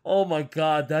 Oh my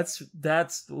god, that's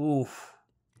oof.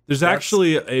 There's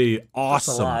actually a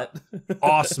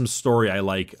awesome story I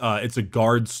like. It's a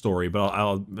guard story, but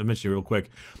I'll mention it real quick.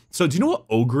 So, do you know what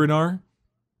Ogren are?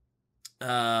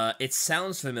 It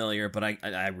sounds familiar, but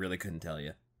I really couldn't tell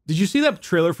you. Did you see that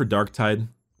trailer for Darktide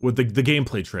with the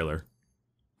gameplay trailer?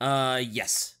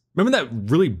 Yes. Remember that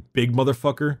really big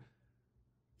motherfucker?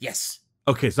 Yes.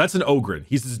 Okay, so that's an Ogren.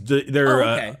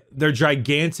 They're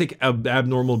gigantic,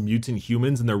 abnormal mutant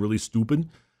humans, and they're really stupid.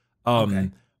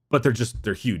 But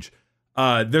they're huge.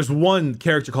 There's one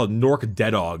character called Nork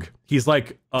Deadog. He's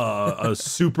like a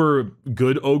super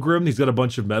good Ogrim. He's got a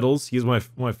bunch of medals. He's one of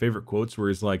my favorite quotes where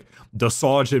he's like, "The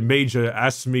sergeant major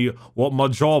asked me what my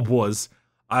job was.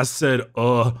 I said,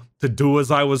 to do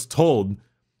as I was told.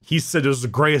 He said it was the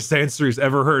greatest answer he's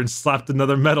ever heard and slapped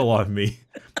another medal on me.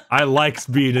 I likes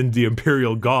being in the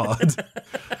Imperial Guard."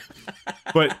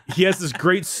 But he has this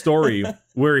great story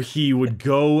where he would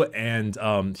go and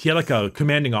he had like a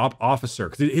commanding officer,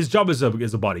 because his job is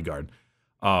a bodyguard,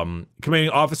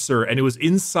 commanding officer, and it was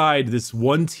inside this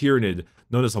one Tyranid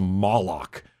known as a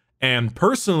Moloch. And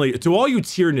personally, to all you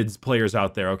Tyranids players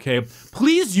out there, okay,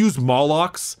 please use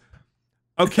Molochs.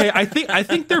 Okay, I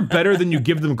think they're better than you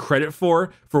give them credit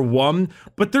for one,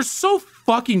 but they're so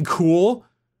fucking cool.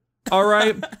 All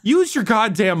right, use your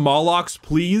goddamn Molochs,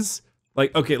 please.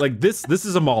 Like, okay, like this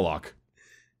is a Moloch.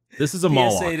 This is a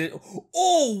Moloch.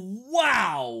 Oh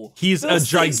wow! He's a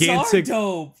gigantic.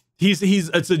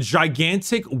 It's a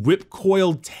gigantic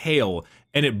whip-coiled tail,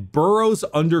 and it burrows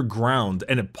underground,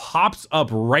 and it pops up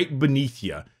right beneath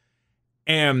you.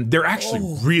 And they're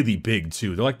actually really big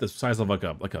too. They're like the size of like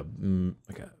a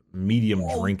medium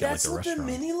drink at like a restaurant. That's what the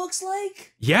mini looks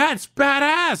like? Yeah, it's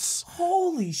badass.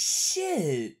 Holy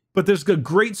shit! But there's a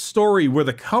great story where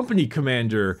the company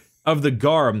commander of the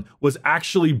Garm was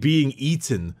actually being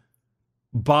eaten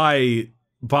by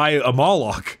a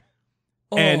Moloch.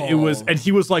 And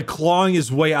he was like clawing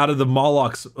his way out of the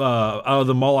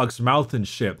Moloch's mouth and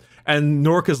shit. And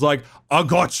Nork is like, I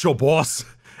got you, boss.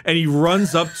 And he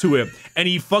runs up to it and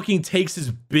he fucking takes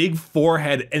his big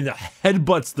forehead and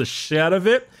headbutts the shit out of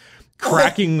it,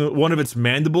 cracking one of its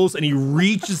mandibles, and he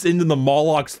reaches into the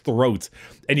Moloch's throat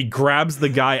and he grabs the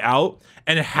guy out,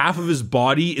 and half of his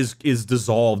body is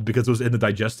dissolved because it was in the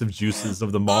digestive juices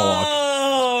of the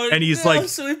Moloch. And he's like,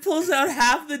 so he pulls out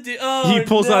half the he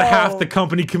pulls out half the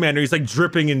company commander. He's like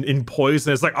dripping in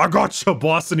poison. It's like, I got you,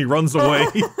 boss, and he runs away.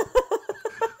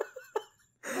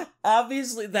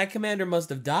 Obviously, that commander must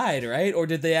have died, right? Or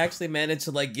did they actually manage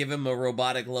to like give him a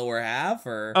robotic lower half?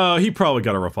 Or he probably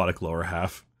got a robotic lower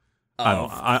half. Oh,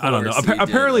 I don't know.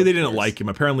 Apparently, they didn't like him.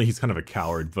 Apparently, he's kind of a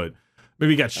coward, but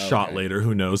maybe he got shot later.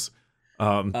 Who knows?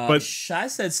 But Shai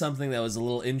said something that was a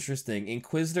little interesting.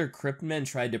 Inquisitor Cryptmen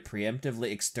tried to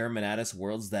preemptively exterminatus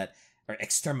worlds that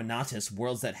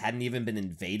hadn't even been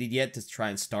invaded yet to try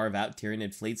and starve out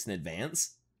Tyranid fleets in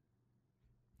advance.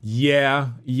 Yeah.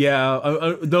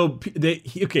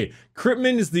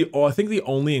 Cryptman is I think the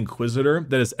only Inquisitor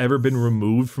that has ever been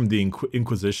removed from the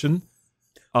Inquisition.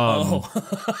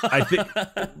 I think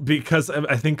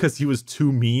because he was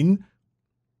too mean,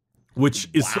 which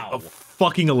is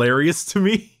fucking hilarious to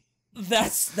me.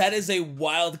 That is a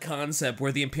wild concept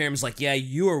where the Imperium's like, yeah,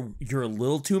 you're a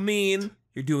little too mean.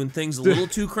 You're doing things a little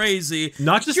too crazy.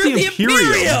 Not just You're the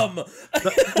Imperium.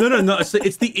 No.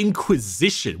 It's the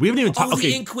Inquisition. We haven't even talked.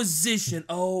 The Inquisition.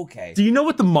 Oh, okay. Do you know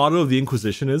what the motto of the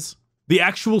Inquisition is? The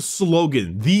actual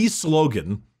slogan. The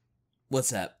slogan. What's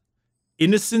that?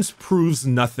 Innocence proves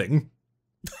nothing.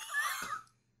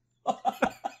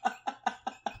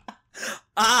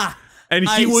 And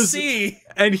he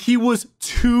was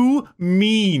too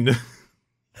mean.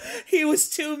 He was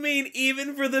too mean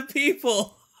even for the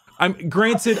people.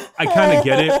 Granted, I kind of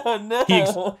get it.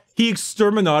 No. He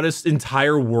exterminatus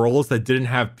entire worlds that didn't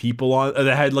have people on,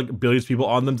 that had like billions of people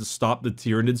on them to stop the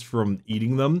Tyranids from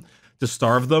eating them, to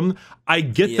starve them. I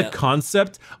get the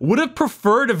concept. Would have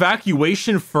preferred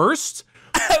evacuation first.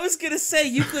 I was gonna say,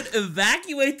 you could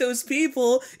evacuate those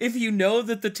people if you know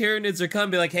that the Tyranids are coming.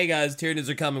 Be like, hey guys, Tyranids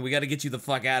are coming. We gotta get you the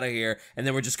fuck out of here. And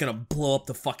then we're just gonna blow up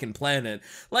the fucking planet.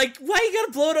 Like, why you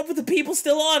gotta blow it up with the people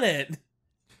still on it?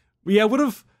 Yeah, would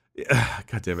have.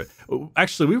 God damn it.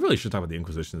 Actually, we really should talk about the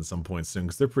Inquisition at some point soon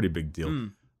because they're a pretty big deal.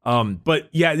 But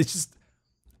yeah, it's just,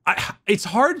 it's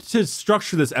hard to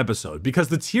structure this episode because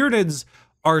the Tyranids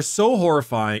are so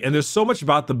horrifying and there's so much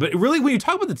about them. But really, when you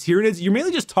talk about the Tyranids, you're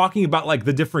mainly just talking about like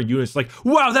the different units. Like,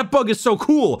 wow, that bug is so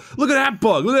cool. Look at that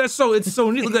bug. Look at that. It's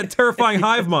so neat. Look at that terrifying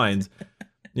hive mind.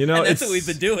 You know, and that's what we've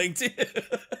been doing too.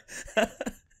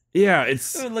 Yeah,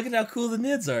 it's... Look at how cool the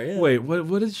Nids are, yeah. Wait,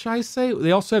 what did Shai say?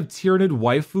 They also have Tyranid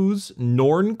waifus,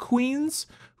 Norn queens,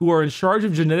 who are in charge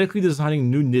of genetically designing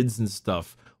new Nids and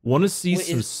stuff. Want to see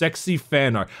some sexy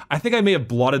fan art. I think I may have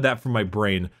blotted that from my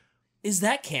brain. Is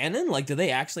that canon? Like, do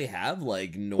they actually have,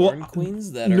 like, Norn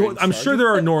queens that are I'm sure there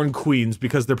are Norn queens,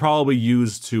 because they're probably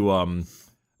used to, I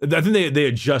think they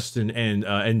adjust and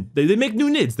they make new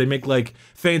Nids. They make, like,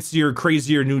 fancier,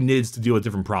 crazier new Nids to deal with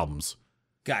different problems.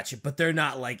 Gotcha, but they're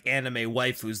not like anime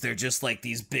waifus. They're just like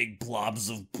these big blobs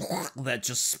of that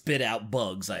just spit out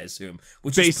bugs, I assume.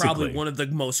 Which is probably one of the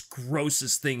most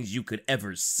grossest things you could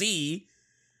ever see.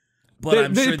 But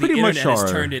I'm sure the internet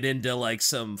has turned it into like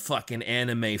some fucking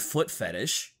anime foot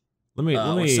fetish.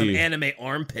 Or some anime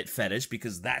armpit fetish,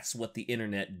 because that's what the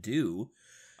internet do.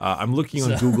 I'm looking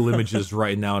on Google Images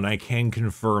right now, and I can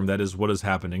confirm that is what is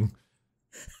happening.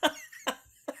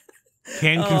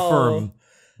 Can confirm.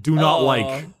 Do not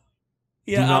like.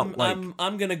 Yeah,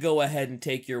 I'm gonna go ahead and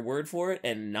take your word for it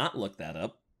and not look that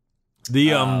up.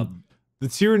 The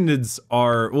Tyranids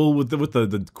are, well, with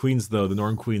the queens though, the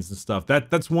Norn queens and stuff.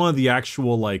 That's one of the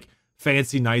actual like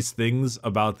fancy nice things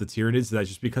about the Tyranids. That's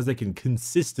just because they can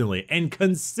consistently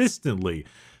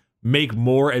make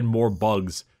more and more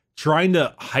bugs. Trying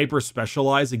to hyper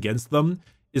specialize against them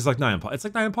is like it's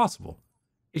like not impossible.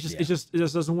 It just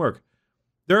doesn't work.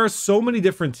 There are so many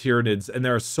different Tyranids, and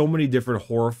there are so many different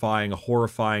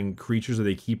horrifying creatures that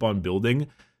they keep on building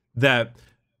that...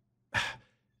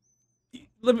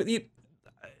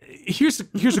 Here's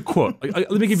a quote.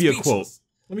 Let me give you a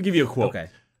quote. Okay.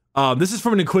 This is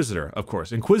from an Inquisitor, of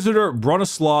course. Inquisitor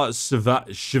Bronislaw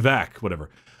Shivak, whatever.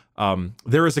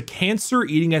 There is a cancer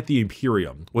eating at the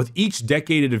Imperium. With each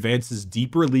decade, it advances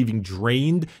deeper, leaving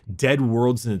drained, dead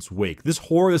worlds in its wake. This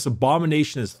horror, this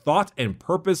abomination has thought and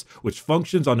purpose, which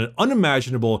functions on an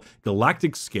unimaginable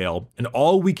galactic scale, and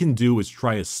all we can do is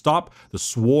try to stop the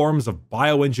swarms of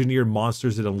bioengineered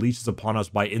monsters it unleashes upon us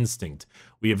by instinct.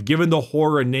 We have given the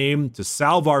horror a name to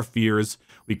salve our fears.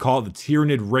 We call it the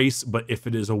Tyranid race, but if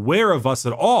it is aware of us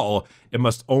at all, it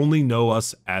must only know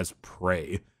us as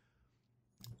prey.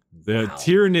 The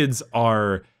Tyranids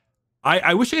are...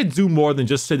 I wish I could do more than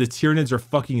just say the Tyranids are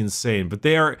fucking insane, but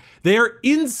they are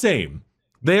insane.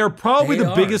 They are probably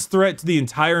the biggest threat to the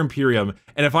entire Imperium,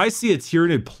 and if I see a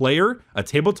Tyranid player, a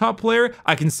tabletop player,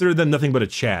 I consider them nothing but a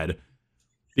Chad.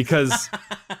 Because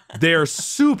they're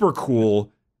super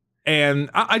cool, and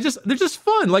they're just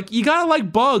fun. Like, you gotta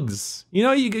like bugs. You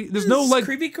know, there's no like...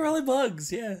 creepy crawly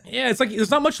bugs, yeah. Yeah, it's like, there's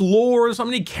not much lore, there's not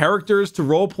many characters to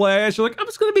roleplay. You're like, I'm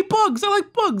just gonna be bugs, I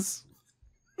like bugs.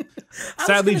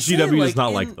 Sadly, GW does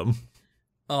not like them.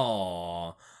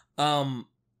 Aww.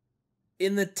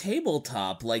 In the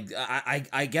tabletop, like,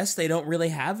 I guess they don't really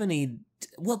have any...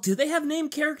 Well, do they have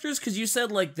named characters? Because you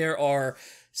said, like, there are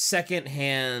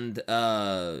secondhand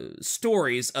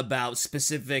stories about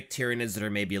specific Tyranids that are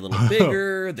maybe a little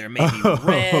bigger, they're maybe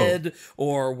red,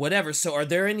 or whatever. So are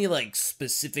there any, like,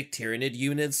 specific Tyranid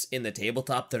units in the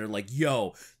tabletop that are like,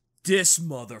 yo, this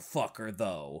motherfucker,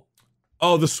 though?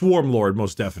 Oh, the Swarm Lord,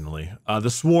 most definitely. The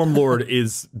Swarm Lord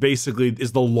is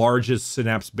the largest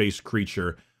synapse-based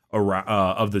creature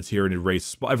of the Tyranid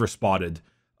race ever spotted.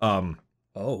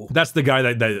 That's the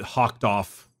guy that hawked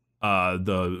off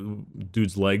the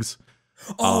dude's legs.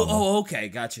 Okay,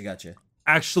 gotcha.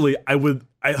 Actually,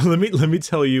 let me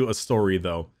tell you a story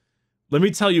though. Let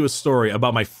me tell you a story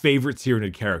about my favorite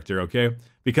Tyranid character, okay?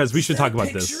 Because we should talk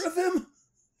about this. Picture of him?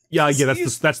 Yeah,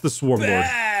 that's the Swarm Lord.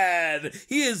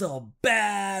 He is a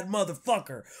bad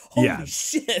motherfucker. Holy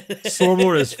shit. Swarm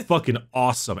Lord is fucking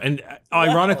awesome. And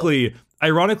ironically,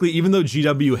 even though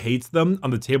GW hates them on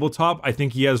the tabletop, I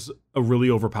think he has a really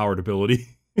overpowered ability.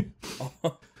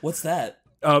 What's that?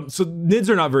 So Nids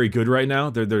are not very good right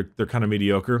now. They're kind of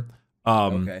mediocre.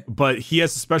 But he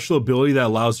has a special ability that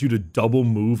allows you to double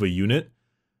move a unit.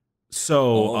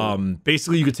 So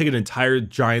basically you could take an entire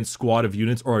giant squad of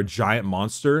units or a giant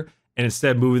monster, and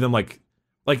instead of moving them like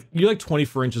you're like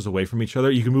 24 inches away from each other,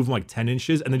 you can move them like 10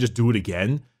 inches and then just do it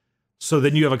again. So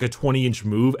then you have like a 20-inch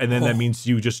move, and then that means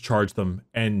you just charge them.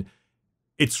 And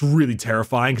it's really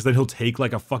terrifying, because then he'll take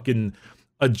like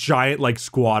a giant like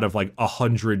squad of like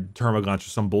 100 Termagants or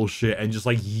some bullshit and just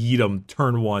like yeet them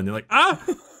turn one. They're like, ah!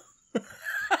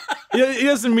 It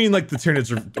doesn't mean like the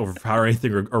Tyranids are overpowered or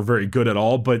anything or very good at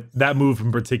all, but that move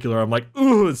in particular, I'm like,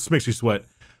 ooh, this makes me sweat.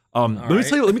 Let me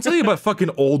tell you about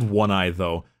fucking Old One Eye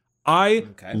though. I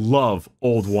love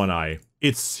Old One Eye.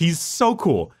 He's so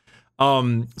cool.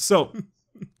 So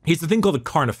he's the thing called the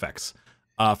Carnifex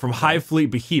from Hive Fleet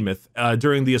Behemoth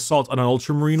during the assault on an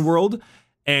Ultramarine world,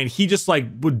 and he just like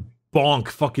would bonk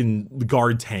fucking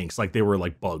guard tanks like they were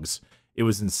like bugs. It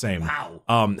was insane.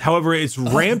 Wow. However, its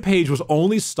rampage was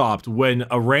only stopped when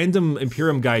a random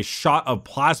Imperium guy shot a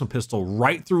plasma pistol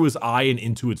right through his eye and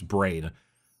into its brain,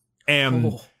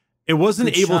 and it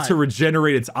wasn't able to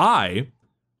regenerate its eye,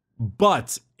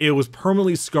 but it was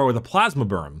permanently scarred with a plasma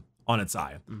burn on its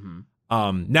eye.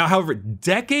 Now, however,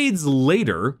 decades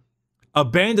later, a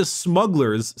band of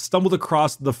smugglers stumbled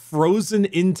across the frozen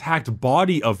intact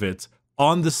body of it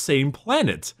on the same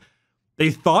planet. They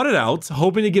thawed it out,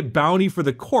 hoping to get bounty for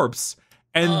the corpse,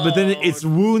 but then its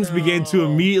wounds began to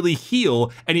immediately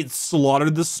heal, and it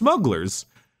slaughtered the smugglers.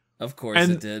 Of course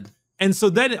it did. And so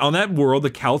then on that world, the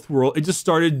Kauth world, it just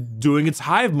started doing its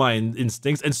hive mind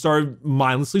instincts and started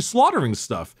mindlessly slaughtering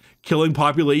stuff, killing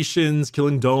populations,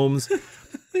 killing domes.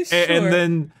 And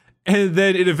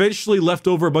then it eventually left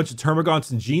over a bunch of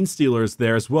Termagants and Gene Stealers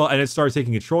there as well, and it started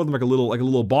taking control of them like a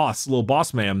little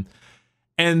boss man.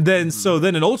 And then so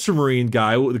then an Ultramarine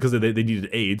guy, because they needed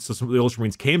aid, so some of the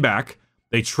Ultramarines came back,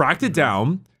 they tracked it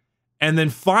down, and then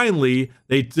finally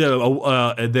they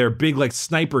did their big like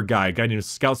sniper guy, a guy named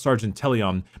Scout Sergeant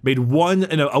Teleon, made a 1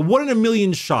 in a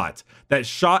million shot that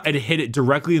shot and hit it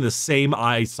directly in the same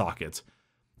eye socket.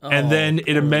 And then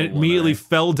it immediately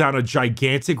fell down a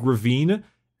gigantic ravine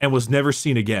and was never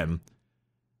seen again.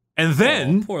 And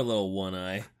then poor little One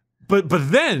Eye. But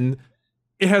then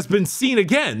it has been seen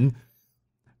again,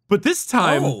 but this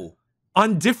time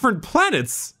on different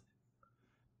planets.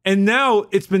 And now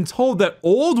it's been told that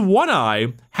Old One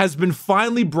Eye has been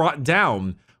finally brought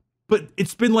down, but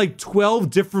it's been like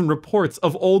 12 different reports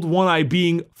of Old One Eye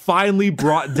being finally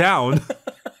brought down.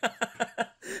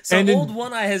 So Old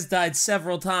One Eye has died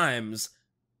several times.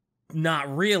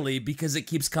 not really, because it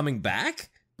keeps coming back.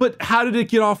 But how did it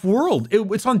get off world?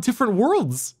 It's on different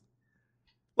worlds.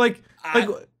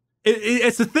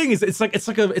 It's the thing is it's like a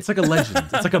legend.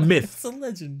 It's like a myth. It's a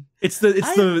legend. It's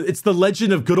the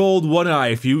legend of good old One Eye.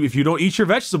 If you don't eat your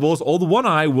vegetables, old One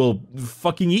Eye will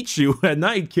fucking eat you at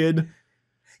night, kid.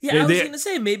 Yeah, I was gonna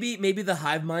say maybe the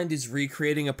hive mind is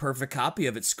recreating a perfect copy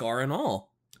of its scar and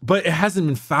all. But it hasn't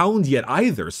been found yet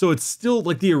either, so it's still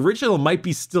like the original might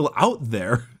be still out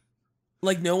there.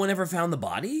 Like no one ever found the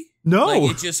body? No, like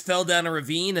it just fell down a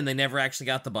ravine and they never actually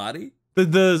got the body.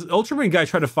 The Ultramarine guy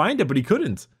tried to find it, but he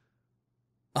couldn't.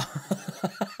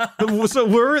 So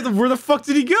where the fuck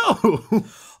did he go?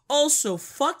 Also,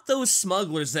 fuck those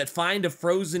smugglers that find a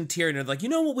frozen Tyranid. Like, you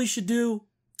know what we should do?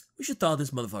 We should thaw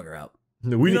this motherfucker out.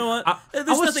 You know what? There's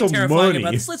nothing terrifying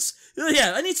about this.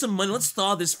 I need some money. Let's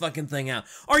thaw this fucking thing out.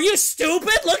 Are you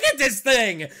stupid? Look at this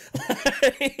thing.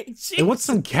 They want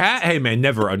some cat. Hey man,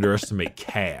 never underestimate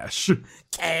cash.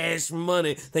 Cash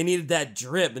money. They needed that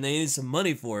drip, and they needed some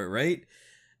money for it, right?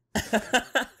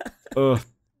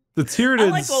 The Tyranids. I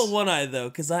like old One Eye though,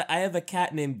 because I have a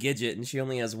cat named Gidget, and she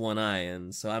only has one eye,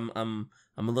 and so I'm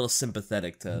a little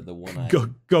sympathetic to the One Eye.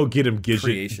 Go get him, Gidget.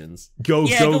 Creations. Go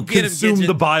consume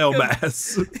the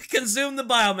biomass. Consume the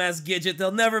biomass, Gidget.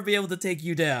 They'll never be able to take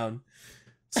you down.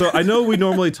 So I know we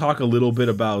normally talk a little bit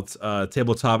about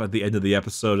tabletop at the end of the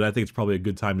episode, and I think it's probably a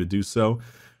good time to do so.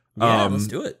 Yeah, let's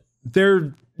do it.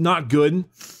 They're not good.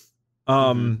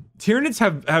 Tyranids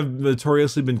have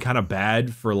notoriously been kind of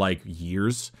bad for like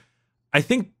years. I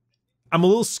think I'm a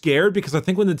little scared because I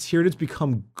think when the Tyranids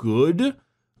become good,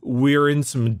 we're in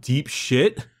some deep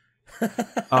shit.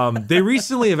 They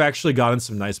recently have actually gotten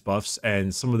some nice buffs,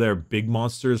 and some of their big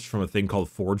monsters from a thing called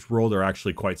Forge World are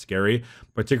actually quite scary.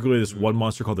 Particularly this one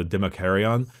monster called the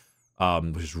Democarion,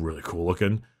 which is really cool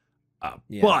looking.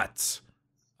 But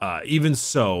even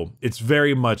so, it's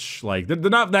very much like they're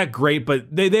not that great, but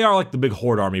they are like the big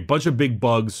horde army, bunch of big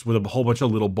bugs with a whole bunch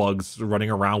of little bugs running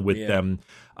around with them.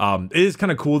 It is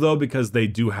kind of cool though because they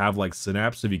do have like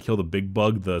synapse. If you kill the big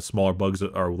bug, the smaller bugs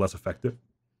are less effective.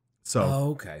 So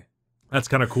okay, that's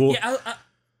kind of cool. Yeah,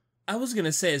 I was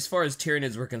gonna say, as far as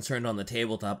Tyranids were concerned on the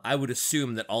tabletop, I would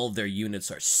assume that all of their units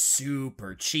are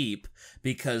super cheap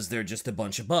because they're just a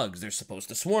bunch of bugs. They're supposed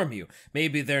to swarm you.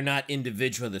 Maybe they're not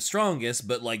individually the strongest,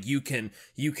 but like you can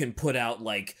put out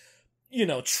like, you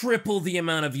know, triple the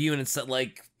amount of units that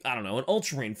like, I don't know, an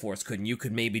Ultramarine force couldn't. You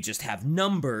could maybe just have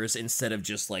numbers instead of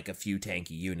just like a few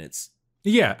tanky units.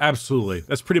 Yeah, absolutely.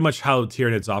 That's pretty much how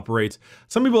Tyranids operate.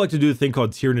 Some people like to do a thing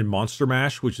called Tyranid Monster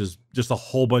Mash, which is just a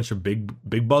whole bunch of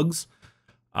big bugs.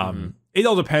 It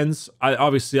all depends. I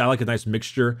like a nice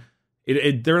mixture.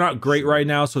 They're not great right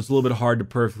now, so it's a little bit hard to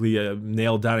perfectly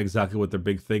nail down exactly what their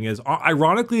big thing is.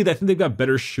 Ironically, I think they've got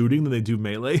better shooting than they do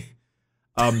melee.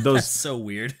 That's so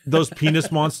weird. Those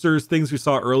penis monsters things we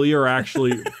saw earlier are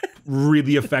actually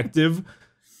really effective.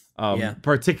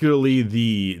 Particularly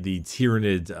the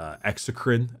Tyranid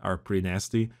exocrine are pretty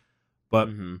nasty. But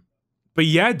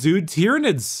yeah, dude,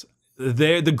 Tyranids,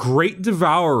 they're the Great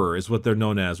Devourer is what they're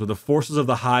known as, with the forces of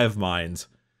the hive mind.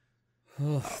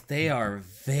 They are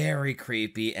very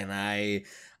creepy, and I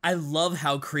love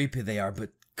how creepy they are, but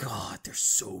God, they're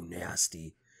so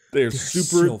nasty. They're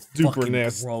super so duper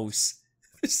nasty. Gross.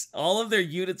 All of their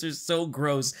units are so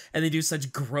gross, and they do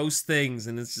such gross things,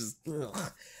 and it's just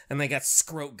ugh. And they got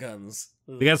scrote guns.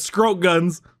 They got scrote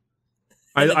guns.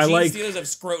 I like. Steelers have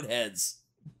scrote heads.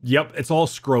 Yep, it's all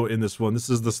scrote in this one. This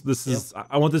is.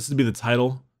 I want this to be the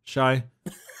title, Shy.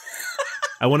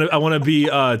 I want to be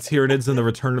Tyranids and the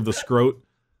Return of the Scrote.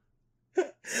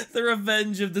 The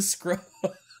Revenge of the Scrote.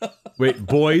 Wait,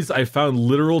 boys, I found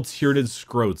literal Tyranid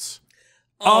scrotes.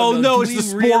 Oh no, it's the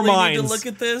spore mines. Need to look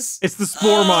at this. It's the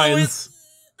spore mines.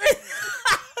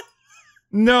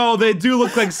 No, they do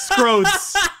look like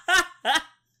scrotes.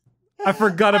 I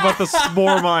forgot about the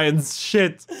spore mines.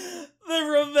 Shit.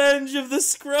 The Revenge of the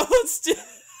Scrotes.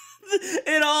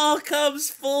 It all comes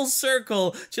full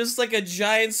circle, just like a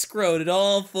giant scrote. It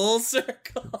all full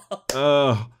circle.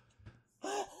 Oh.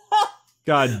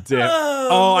 God damn.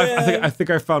 I think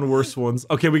I found worse ones.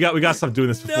 Okay, we got to stop doing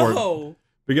this before. No.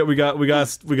 We got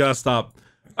to stop.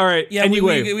 All right. Yeah.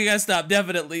 Anyway, we gotta stop.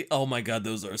 Definitely. Oh my God,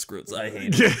 those are scrotes. I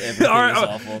hate it. Everything all right, is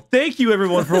awful. Thank you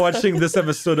everyone for watching this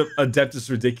episode of Adeptus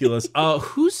Ridiculous.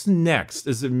 Who's next?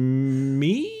 Is it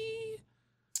me?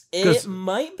 It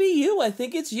might be you. I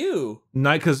think it's you.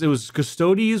 Because it was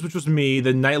Custodes, which was me,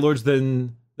 then Night Lords,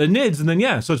 then the Nids, and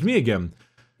then so it's me again.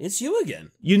 It's you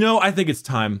again. You know, I think it's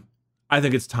time. My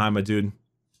dude.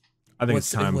 I think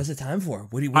it's time. What's it time for?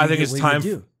 I think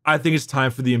it's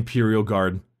time for the Imperial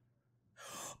Guard.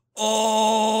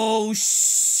 Oh shit!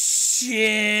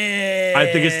 Shit.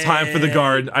 I think it's time for the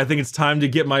guard. I think it's time to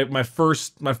get my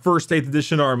first 8th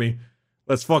edition army.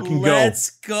 Let's fucking go. Let's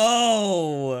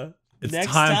go. It's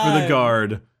time for the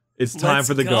guard. It's time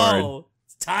for the guard.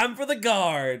 It's time for the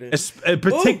guard.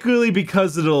 Particularly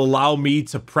because it'll allow me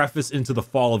to preface into the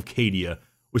fall of Cadia,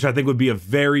 which I think would be a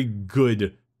very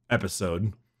good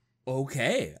episode.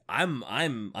 Okay,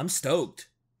 I'm stoked.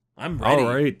 I'm ready.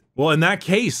 All right. Well, in that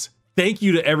case, thank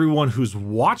you to everyone who's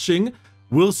watching.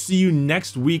 We'll see you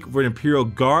next week for an Imperial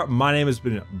Guard. My name has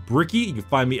been Bricky. You can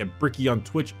find me at Bricky on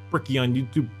Twitch, Bricky on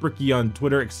YouTube, Bricky on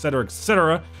Twitter, etc.,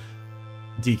 etc.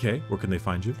 DK, where can they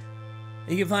find you?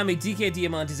 You can find me DK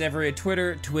Diamantes everywhere: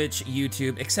 Twitter, Twitch,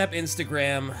 YouTube, except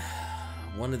Instagram.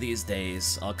 One of these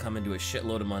days, I'll come into a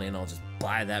shitload of money and I'll just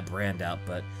buy that brand out.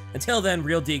 But until then,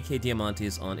 real DK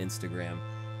Diamantes on Instagram.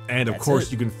 And of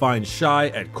course, you can find Shy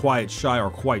at Quiet Shy or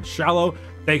Quite Shallow.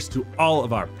 Thanks to all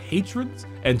of our patrons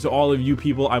and to all of you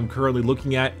people I'm currently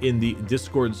looking at in the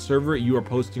Discord server. You are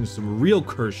posting some real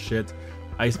curse shit.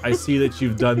 I see that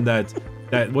you've done that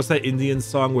what's that Indian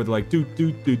song where they're like do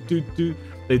do do do do.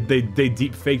 They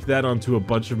deep faked that onto a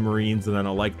bunch of Marines, and I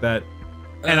don't like that.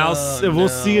 And we'll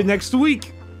see you next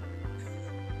week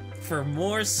for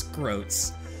more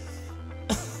scrotes.